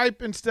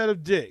swipe instead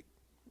of dig.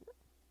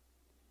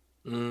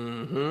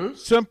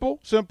 Simple.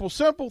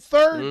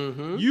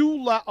 Third, you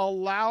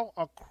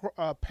allow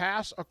a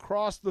pass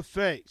across the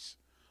face,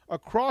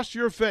 across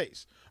your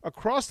face,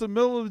 across the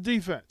middle of the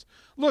defense.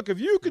 Look, if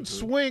you can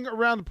swing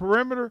around the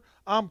perimeter,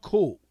 I'm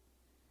cool.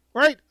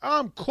 Right?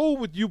 I'm cool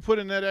with you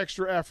putting that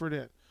extra effort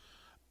in.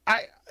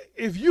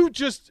 If you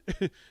just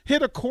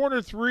hit a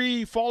corner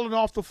three falling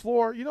off the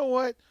floor, you know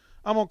what?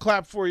 I'm going to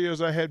clap for you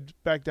as I head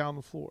back down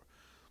the floor.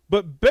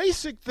 But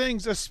basic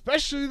things,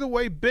 especially the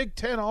way Big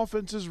Ten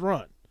offenses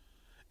run,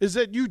 is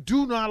that you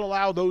do not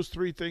allow those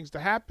three things to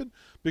happen,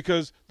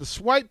 because the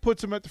swipe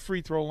puts them at the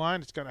free throw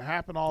line. It's going to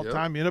happen all the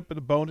time. You end up in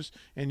the bonus,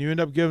 and you end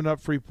up giving up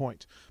free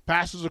points.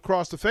 Passes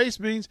across the face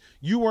means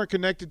you weren't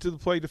connected to the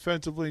play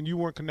defensively, and you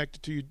weren't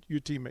connected to your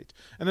teammates.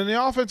 And then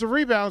the offensive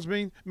rebounds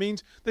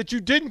means that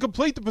you didn't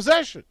complete the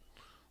possession.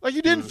 Like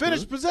you didn't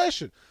finish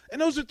possession. And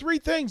those are three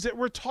things that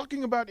we're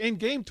talking about in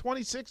game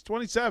 26,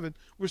 27.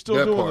 We're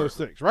still doing those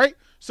things, right?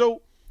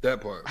 So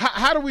that part.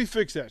 How do we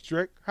fix that,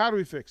 Strick? How do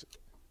we fix it?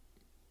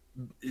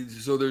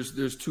 So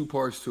there's two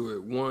parts to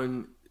it.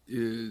 One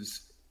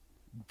is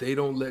they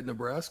don't let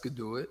Nebraska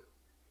do it.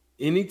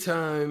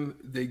 Anytime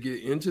they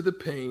get into the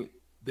paint,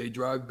 they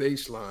drive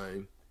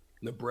baseline.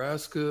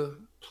 Nebraska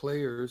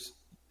players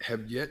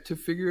have yet to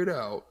figure it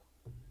out.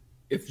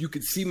 If you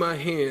could see my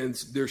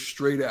hands, they're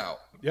straight out.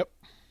 Yep.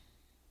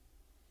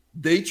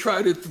 They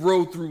try to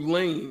throw through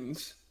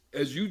lanes,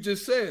 as you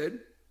just said,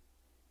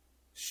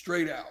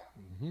 straight out.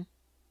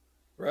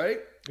 Right?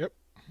 Yep.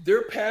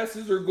 Their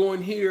passes are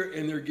going here,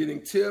 and they're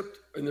getting tipped,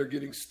 and they're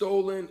getting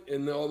stolen,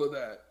 and all of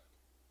that.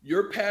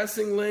 Your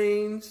passing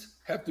lanes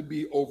have to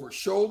be over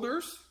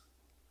shoulders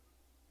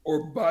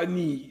or by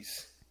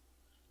knees.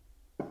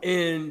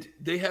 And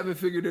they haven't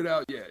figured it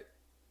out yet.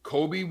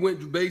 Kobe went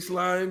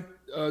baseline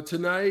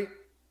tonight.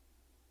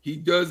 He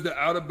does the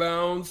out of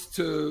bounds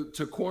to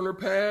corner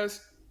pass,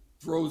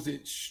 throws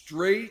it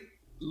straight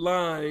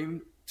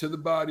line to the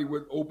body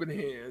with open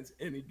hands,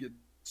 and he gets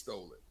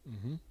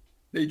stolen.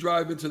 They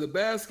drive into the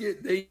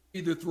basket. They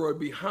either throw it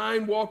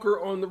behind Walker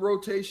on the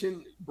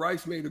rotation.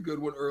 Bryce made a good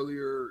one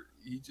earlier.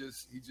 He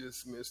just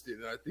missed it.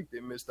 And I think they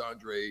missed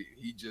Andre.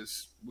 He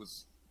just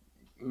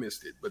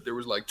missed it. But there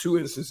was like two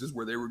instances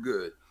where they were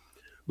good.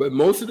 But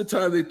most of the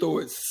time they throw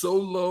it so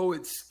low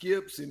it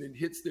skips and it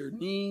hits their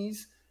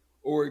knees,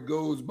 or it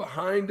goes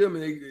behind them.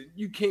 And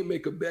you can't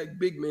make a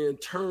big man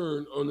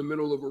turn on the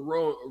middle of a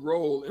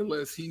roll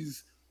unless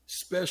he's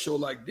special,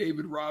 like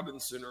David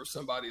Robinson or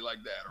somebody like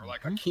that, or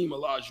like Hakeem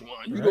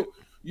Olajuwon.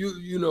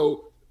 You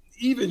know,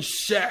 even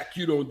Shaq,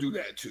 you don't do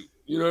that to.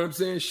 You know what I'm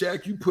saying?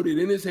 Shaq, you put it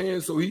in his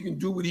hands so he can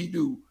do what he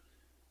do.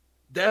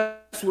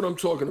 That's what I'm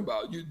talking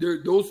about.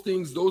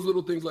 Those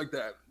little things like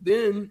that.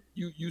 Then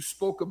you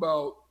spoke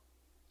about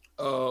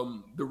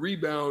the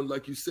rebound,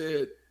 like you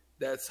said.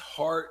 That's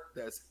heart,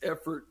 that's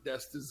effort,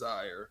 that's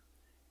desire.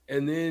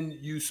 And then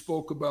you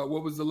spoke about,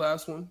 what was the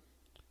last one?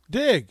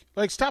 Dig.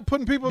 Like, stop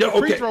putting people in the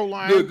free throw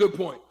line. Good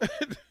point.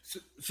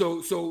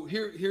 So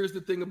here's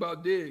the thing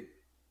about dig.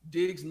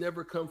 Digs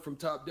never come from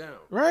top down.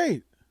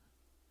 Right.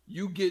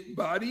 You get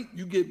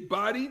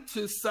body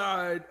to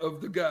side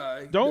of the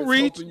guy. Don't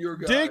reach. Your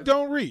guy. Dig,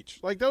 don't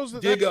reach. Like those.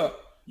 Dig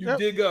up.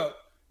 Dig up.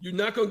 You're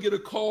not gonna get a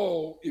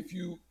call if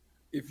you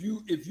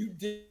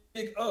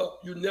dig up.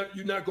 You're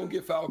not gonna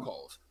get foul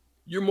calls.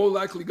 You're more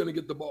likely gonna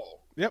get the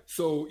ball. Yep.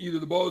 So either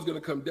the ball is gonna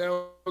come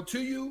down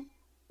to you,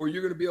 or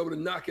you're going to be able to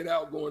knock it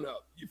out going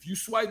up. If you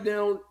swipe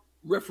down,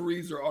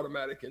 referees are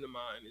automatic in the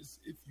mind.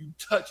 If you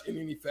touch in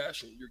any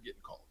fashion, you're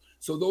getting called.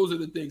 So those are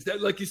the things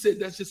that, like you said,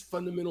 that's just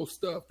fundamental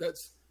stuff.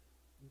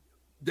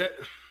 That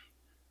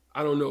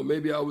I don't know.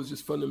 Maybe I was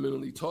just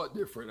fundamentally taught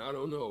different. I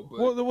don't know.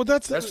 But well,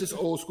 that's just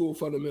old school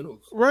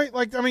fundamentals, right?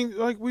 Like, I mean,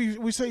 like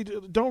we say,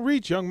 don't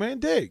reach, young man,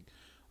 dig.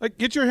 Like,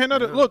 get your hand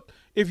out of look.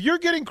 If you're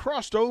getting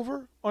crossed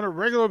over on a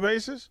regular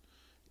basis,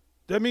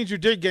 that means your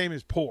dig game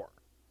is poor.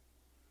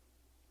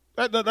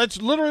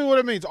 That's literally what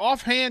it means.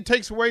 Offhand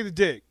takes away the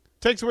dig,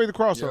 takes away the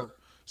crossover.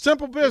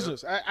 Simple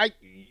business. Yeah.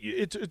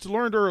 It's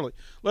learned early.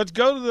 Let's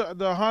go to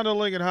the Honda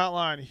Lincoln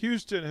hotline.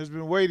 Houston has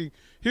been waiting.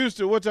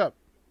 Houston, what's up?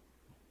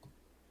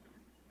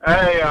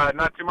 Hey,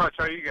 not too much.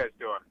 How are you guys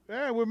doing?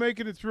 Yeah, we're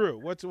making it through.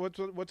 What's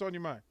on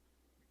your mind?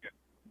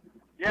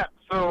 Yeah,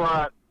 so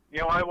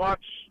I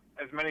watch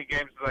as many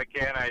games as I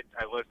can. I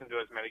listen to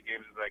as many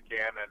games as I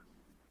can, and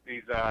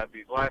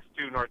these last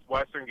two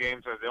Northwestern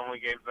games are the only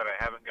games that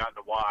I haven't gotten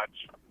to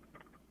watch.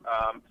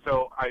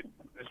 So I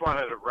just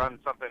wanted to run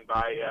something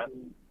by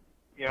you.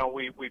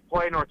 We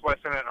play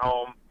Northwestern at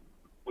home.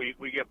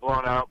 We get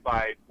blown out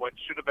by what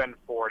should have been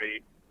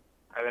 40,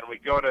 and then we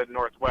go to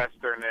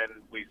Northwestern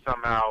and we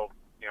somehow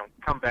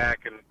come back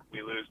and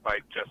we lose by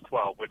just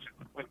 12, which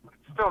is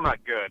still not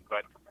good.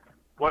 But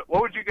what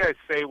would you guys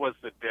say was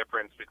the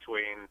difference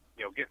between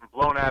getting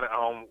blown out at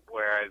home,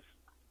 whereas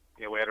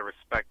we had a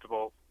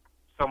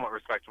somewhat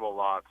respectable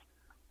loss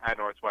at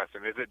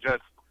Northwestern? Is it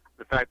just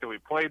the fact that we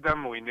played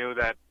them and we knew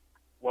that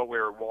what we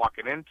were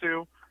walking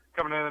into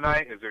coming into the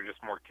night? Is there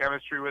just more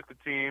chemistry with the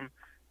team?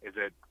 Is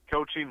it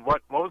coaching?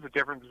 What was the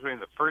difference between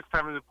the first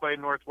time we played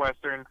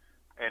Northwestern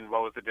and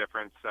what was the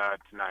difference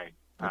tonight?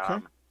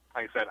 Okay.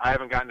 Like I said, I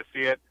haven't gotten to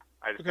see it.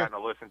 I just gotten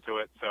to listen to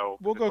it, so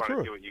we'll go through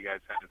to see what you guys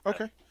had to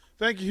say. Okay.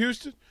 Thank you,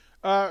 Houston.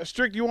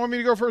 Strick, do you want me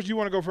to go first or do you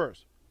want to go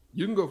first?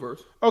 You can go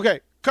first. Okay,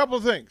 couple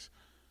of things.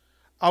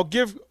 I'll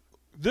give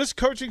this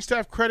coaching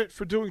staff credit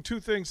for doing two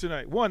things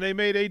tonight. One, they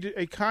made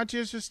a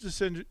conscientious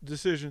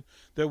decision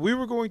that we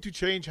were going to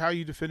change how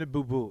you defended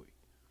Boo Buie.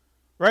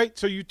 Right?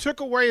 So you took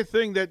away a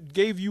thing that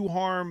gave you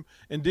harm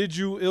and did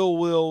you ill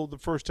will the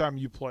first time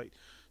you played.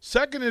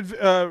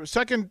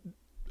 Second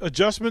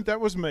adjustment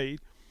that was made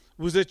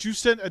was that you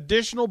sent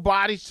additional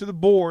bodies to the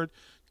board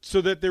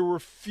so that there were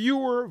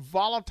fewer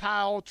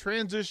volatile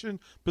transition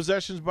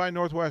possessions by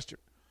Northwestern.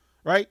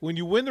 Right? When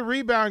you win the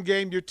rebound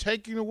game, you're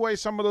taking away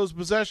some of those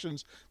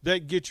possessions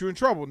that get you in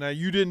trouble. Now,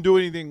 you didn't do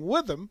anything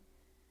with them,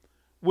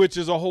 which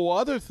is a whole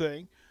other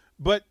thing,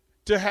 but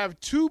to have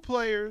two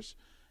players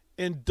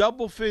in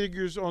double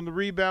figures on the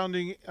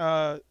rebounding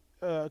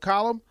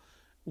column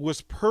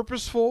was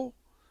purposeful,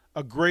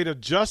 a great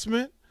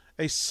adjustment,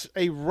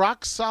 a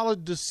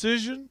rock-solid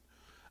decision.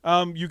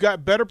 You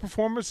got better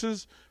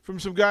performances from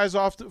some guys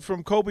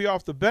from Kobe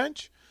off the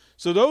bench.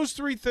 So those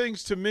three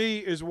things to me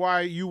is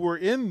why you were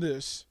in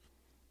this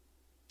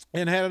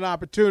and had an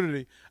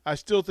opportunity. I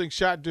still think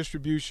shot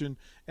distribution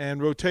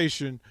and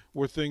rotation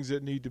were things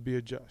that need to be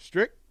adjusted.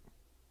 Strick?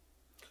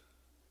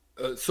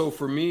 So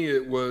for me,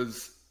 it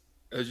was,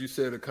 as you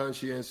said, a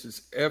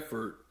conscientious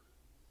effort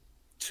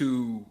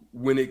to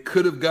when it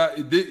could have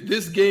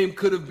this game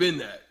could have been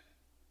that.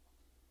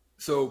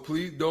 So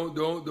please don't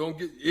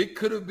get it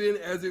could have been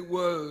as it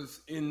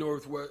was in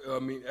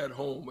at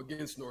home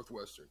against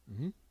Northwestern.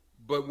 Mm-hmm.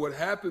 But what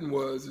happened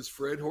is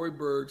Fred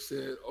Hoiberg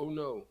said, "Oh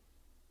no.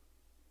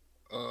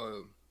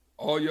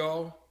 All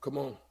y'all, come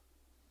on.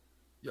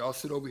 Y'all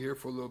sit over here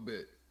for a little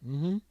bit."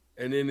 Mm-hmm.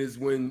 And then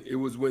it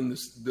was when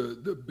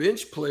the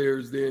bench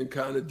players then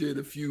kind of did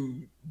a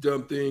few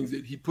dumb things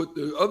that he put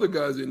the other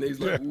guys in. He's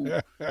like, "Ooh,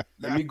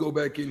 let me go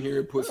back in here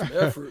and put some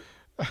effort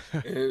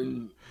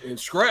and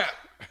scrap."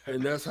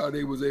 And that's how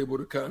they was able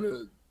to kind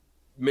of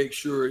make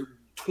sure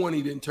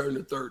 20 didn't turn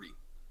to 30.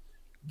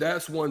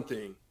 That's one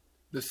thing.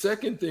 The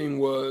second thing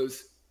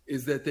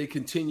is that they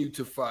continued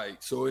to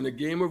fight. So in a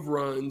game of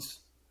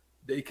runs,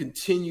 they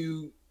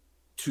continue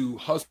to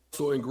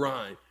hustle and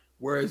grind.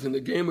 Whereas in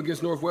the game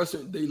against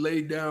Northwestern, they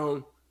laid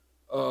down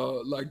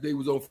like they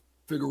was on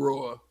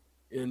Figueroa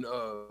in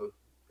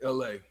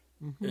L.A.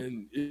 Mm-hmm.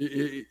 And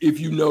if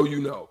you know, you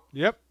know.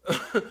 Yep.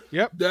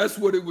 Yep. That's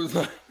what it was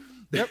like.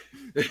 Yep.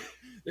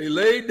 They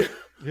laid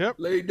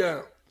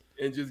down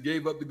and just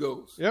gave up the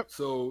goals. Yep.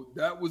 So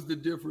that was the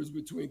difference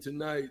between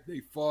tonight.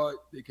 They fought.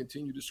 They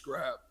continued to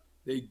scrap.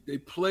 They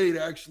played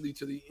actually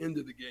to the end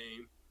of the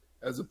game,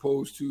 as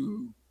opposed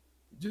to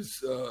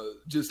just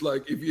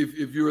like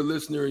if you're a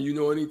listener and you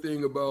know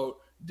anything about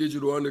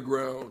Digital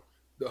Underground,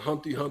 the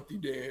Humpty Humpty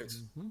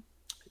dance. Mm-hmm.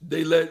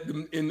 They let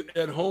them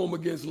at home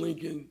against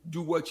Lincoln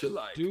do what you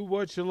like. Do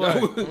what you like.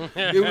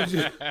 It was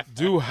just,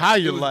 do how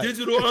you like.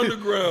 Digital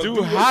Underground.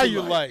 Do how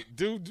you like.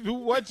 Do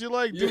what you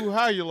like. Yeah. Do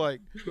how you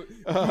like. Do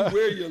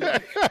where you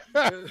like.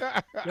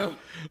 That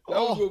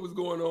was what was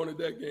going on at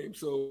that game.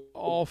 So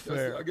all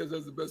fair. I guess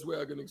that's the best way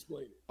I can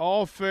explain it.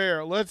 All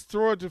fair. Let's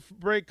throw it to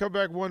break. Come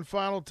back one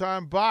final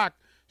time. Bach,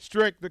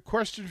 Strick, the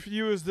question for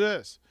you is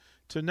this: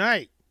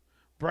 tonight,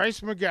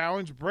 Bryce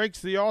McGowan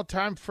breaks the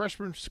all-time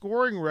freshman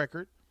scoring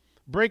record,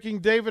 breaking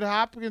David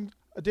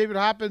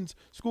Hopkins'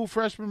 school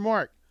freshman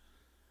mark.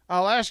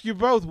 I'll ask you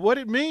both what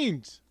it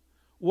means.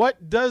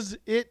 What does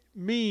it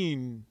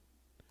mean?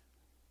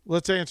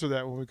 Let's answer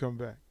that when we come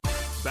back.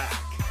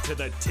 Back to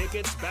the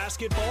Tickets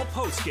Basketball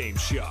Postgame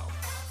Show,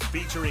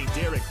 featuring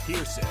Derek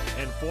Pearson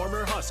and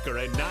former Husker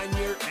and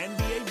 9-year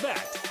NBA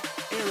vet,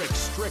 Eric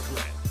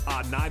Strickland,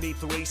 on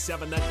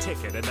 93.7 The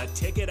Ticket and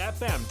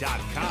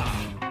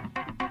theticketfm.com.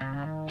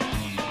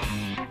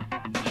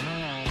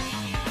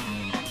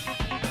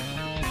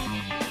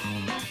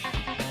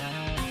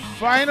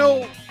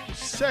 Final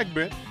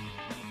segment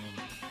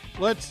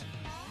let's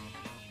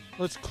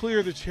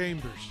clear the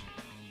chambers.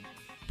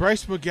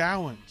 Bryce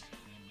McGowan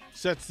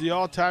sets the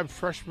all-time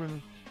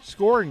freshman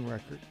scoring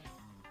record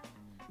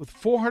with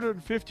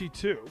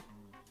 452.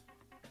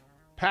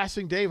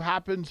 Passing Dave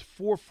Hoppins'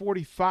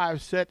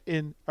 445, set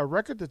in a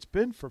record that's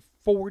been for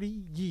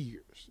 40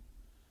 years.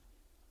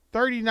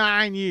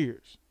 39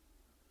 years.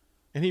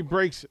 And he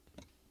breaks it.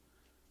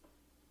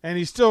 And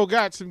he's still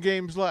got some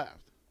games left.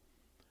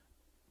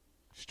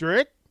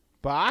 Strick,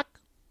 Bach,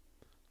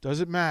 does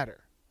it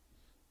matter?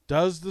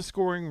 Does the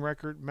scoring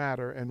record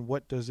matter, and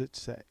what does it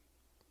say?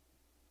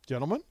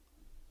 Gentlemen?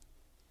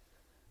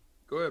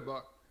 Go ahead,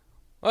 Bach.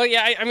 Well,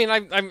 yeah,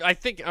 I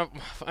think,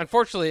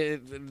 unfortunately,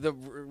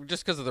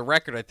 just because of the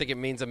record, I think it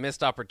means a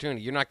missed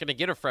opportunity. You're not going to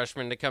get a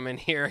freshman to come in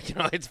here.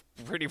 It's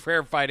pretty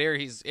rarefied air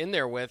he's in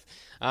there with,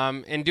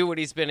 and do what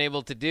he's been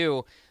able to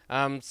do.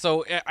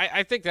 So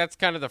I think that's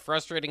kind of the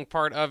frustrating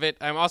part of it.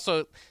 I'm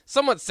also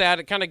somewhat sad.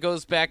 It kind of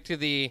goes back to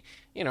the,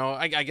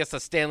 I guess a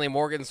Stanley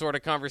Morgan sort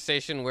of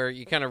conversation where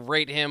you kind of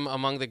rate him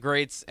among the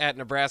greats at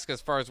Nebraska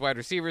as far as wide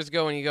receivers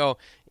go, and you go,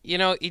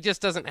 he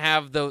just doesn't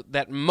have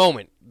that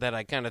moment that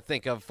I kind of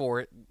think of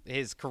for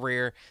his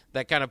career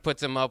that kind of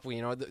puts him up.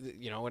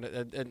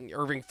 An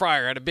Irving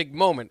Fryer had a big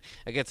moment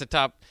against the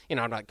top.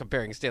 I'm not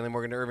comparing Stanley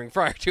Morgan to Irving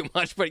Fryer too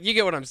much, but you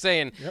get what I'm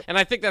saying. Yep. And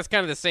I think that's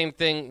kind of the same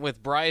thing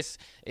with Bryce.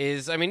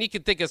 You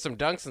could think of some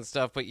dunks and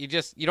stuff, but you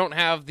don't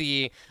have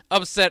the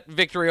upset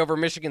victory over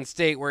Michigan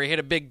State where he hit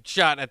a big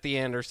shot at the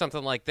end or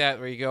something like that,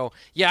 where you go,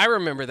 yeah, I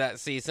remember that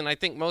season. I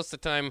think most of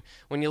the time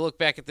when you look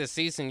back at this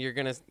season, you're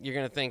gonna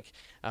think,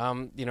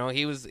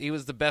 he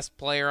was the best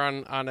player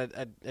on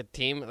a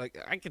team. Like,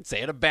 I could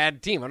say it, a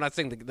bad team. I'm not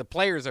saying the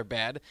players are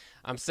bad.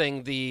 I'm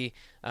saying the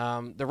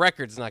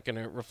record's not going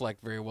to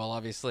reflect very well,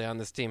 obviously, on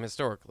this team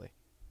historically.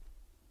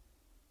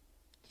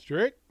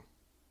 Strick?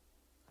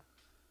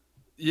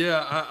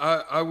 Yeah,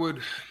 I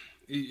would.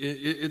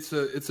 It's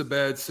a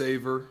bad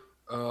saver.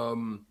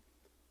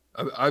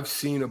 I've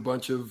seen a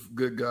bunch of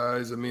good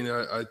guys.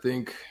 I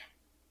think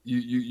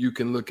you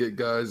can look at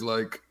guys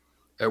like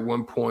at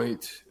one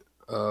point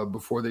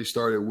before they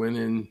started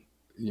winning.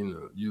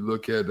 You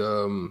look at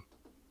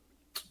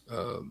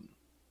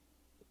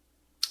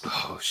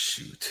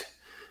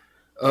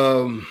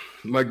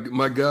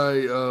my guy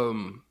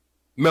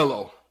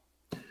Melo.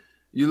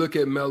 You look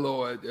at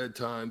Melo at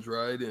times,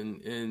 right?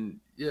 And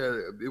yeah,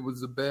 it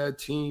was a bad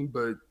team,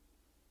 but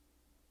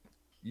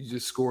you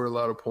just scored a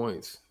lot of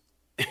points.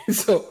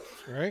 So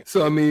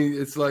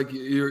it's like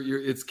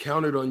it's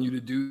counted on you to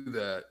do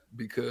that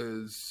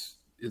because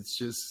it's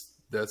just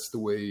that's the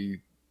way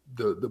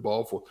the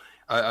ball falls.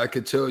 I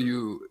could tell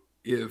you,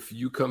 if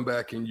you come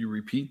back and you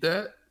repeat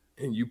that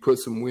and you put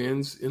some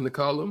wins in the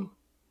column,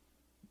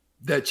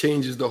 that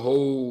changes the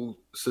whole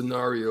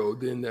scenario.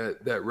 Then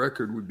that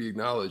record would be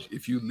acknowledged.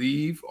 If you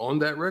leave on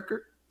that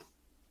record,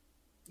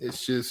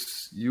 it's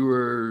just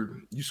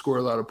you score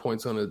a lot of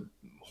points on a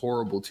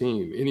horrible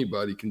team.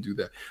 Anybody can do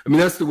that.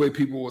 That's the way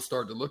people will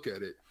start to look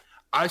at it.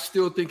 I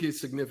still think it's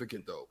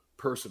significant, though,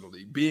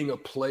 personally. Being a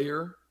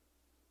player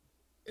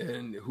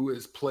and who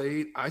has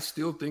played, I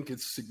still think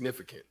it's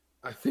significant.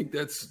 I think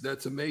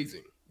that's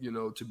amazing,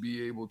 to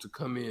be able to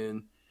come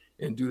in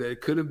and do that.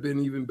 It could have been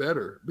even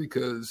better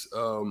because,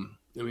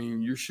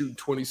 you're shooting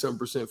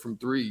 20-some% from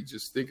three.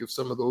 Just think if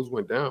some of those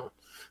went down,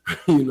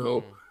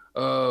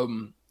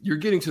 you're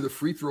getting to the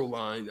free throw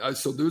line.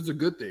 So those are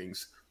good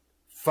things.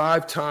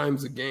 5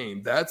 times a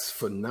game. That's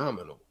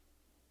phenomenal.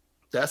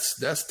 That's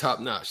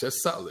top notch.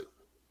 That's solid.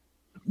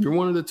 You're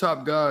one of the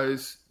top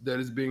guys that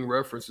is being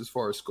referenced as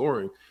far as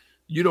scoring.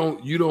 You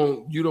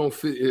don't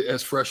fit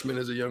as freshmen,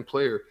 as a young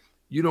player.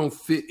 You don't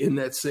fit in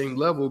that same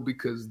level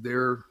because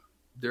they're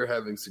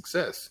having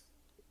success.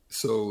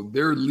 So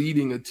they're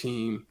leading a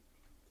team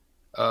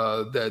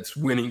that's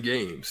winning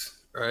games,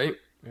 right?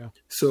 Yeah.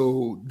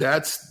 So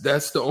that's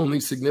the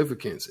only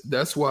significance.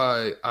 That's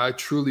why I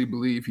truly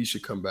believe he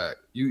should come back.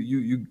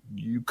 You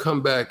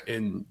come back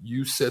and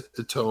you set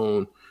the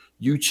tone.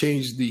 You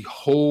change the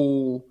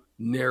whole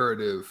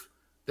narrative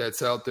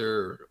that's out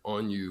there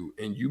on you,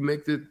 and you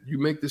make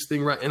this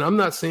thing right. And I'm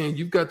not saying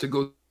you've got to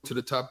go to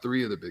the top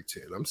 3 of the Big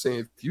Ten. I'm saying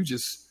if you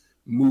just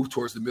move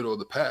towards the middle of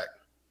the pack,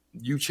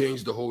 you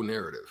change the whole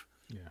narrative.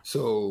 Yeah.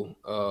 So,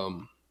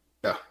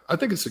 I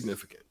think it's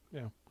significant.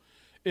 Yeah.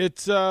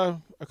 It's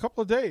a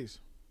couple of days.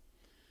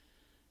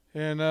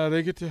 And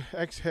they get to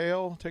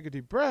exhale, take a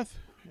deep breath,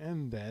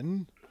 and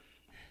then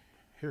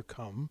here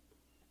come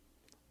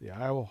the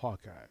Iowa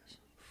Hawkeyes.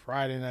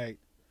 Friday night,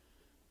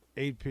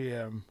 8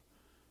 p.m.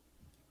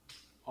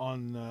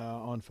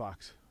 on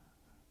Fox.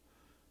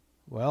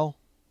 Well,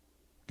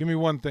 give me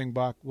one thing,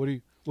 Bach. What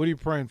are you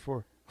praying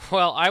for?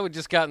 Well, Iowa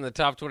just got in the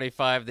top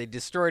 25. They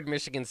destroyed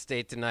Michigan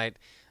State tonight.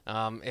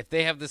 If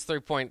they have this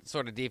 3-point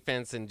sort of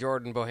defense and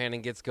Jordan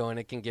Bohannon gets going,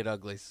 it can get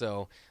ugly.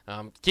 So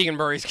Keegan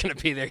Murray's going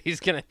to be there.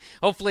 He's going to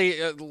hopefully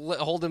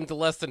hold him to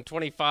less than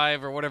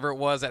 25 or whatever it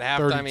was at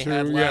halftime 32, he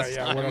had last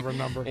time. Whatever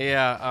number.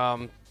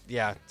 Yeah.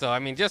 So,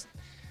 just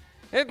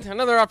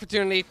another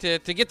opportunity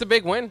to get the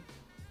big win.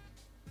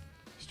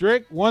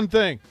 Strick, one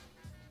thing.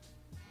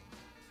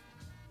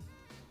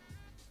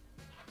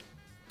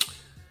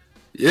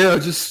 Yeah,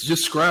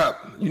 just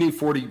scrap. You need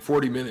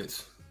 40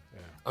 minutes.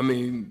 Yeah. I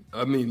mean,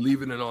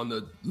 leaving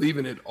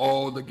it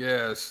all the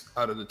gas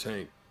out of the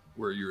tank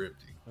where you're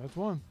empty. That's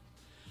one.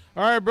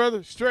 All right,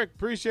 brother. Strick,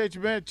 appreciate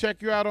you, man.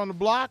 Check you out on the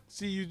block.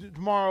 See you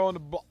tomorrow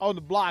on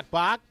the block,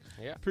 Bach.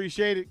 Yeah.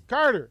 Appreciate it.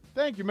 Carter,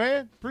 thank you,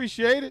 man.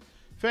 Appreciate it.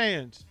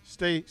 Fans,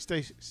 stay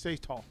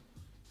tall.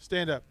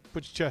 Stand up.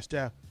 Put your chest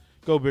down.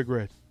 Go Big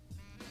Red.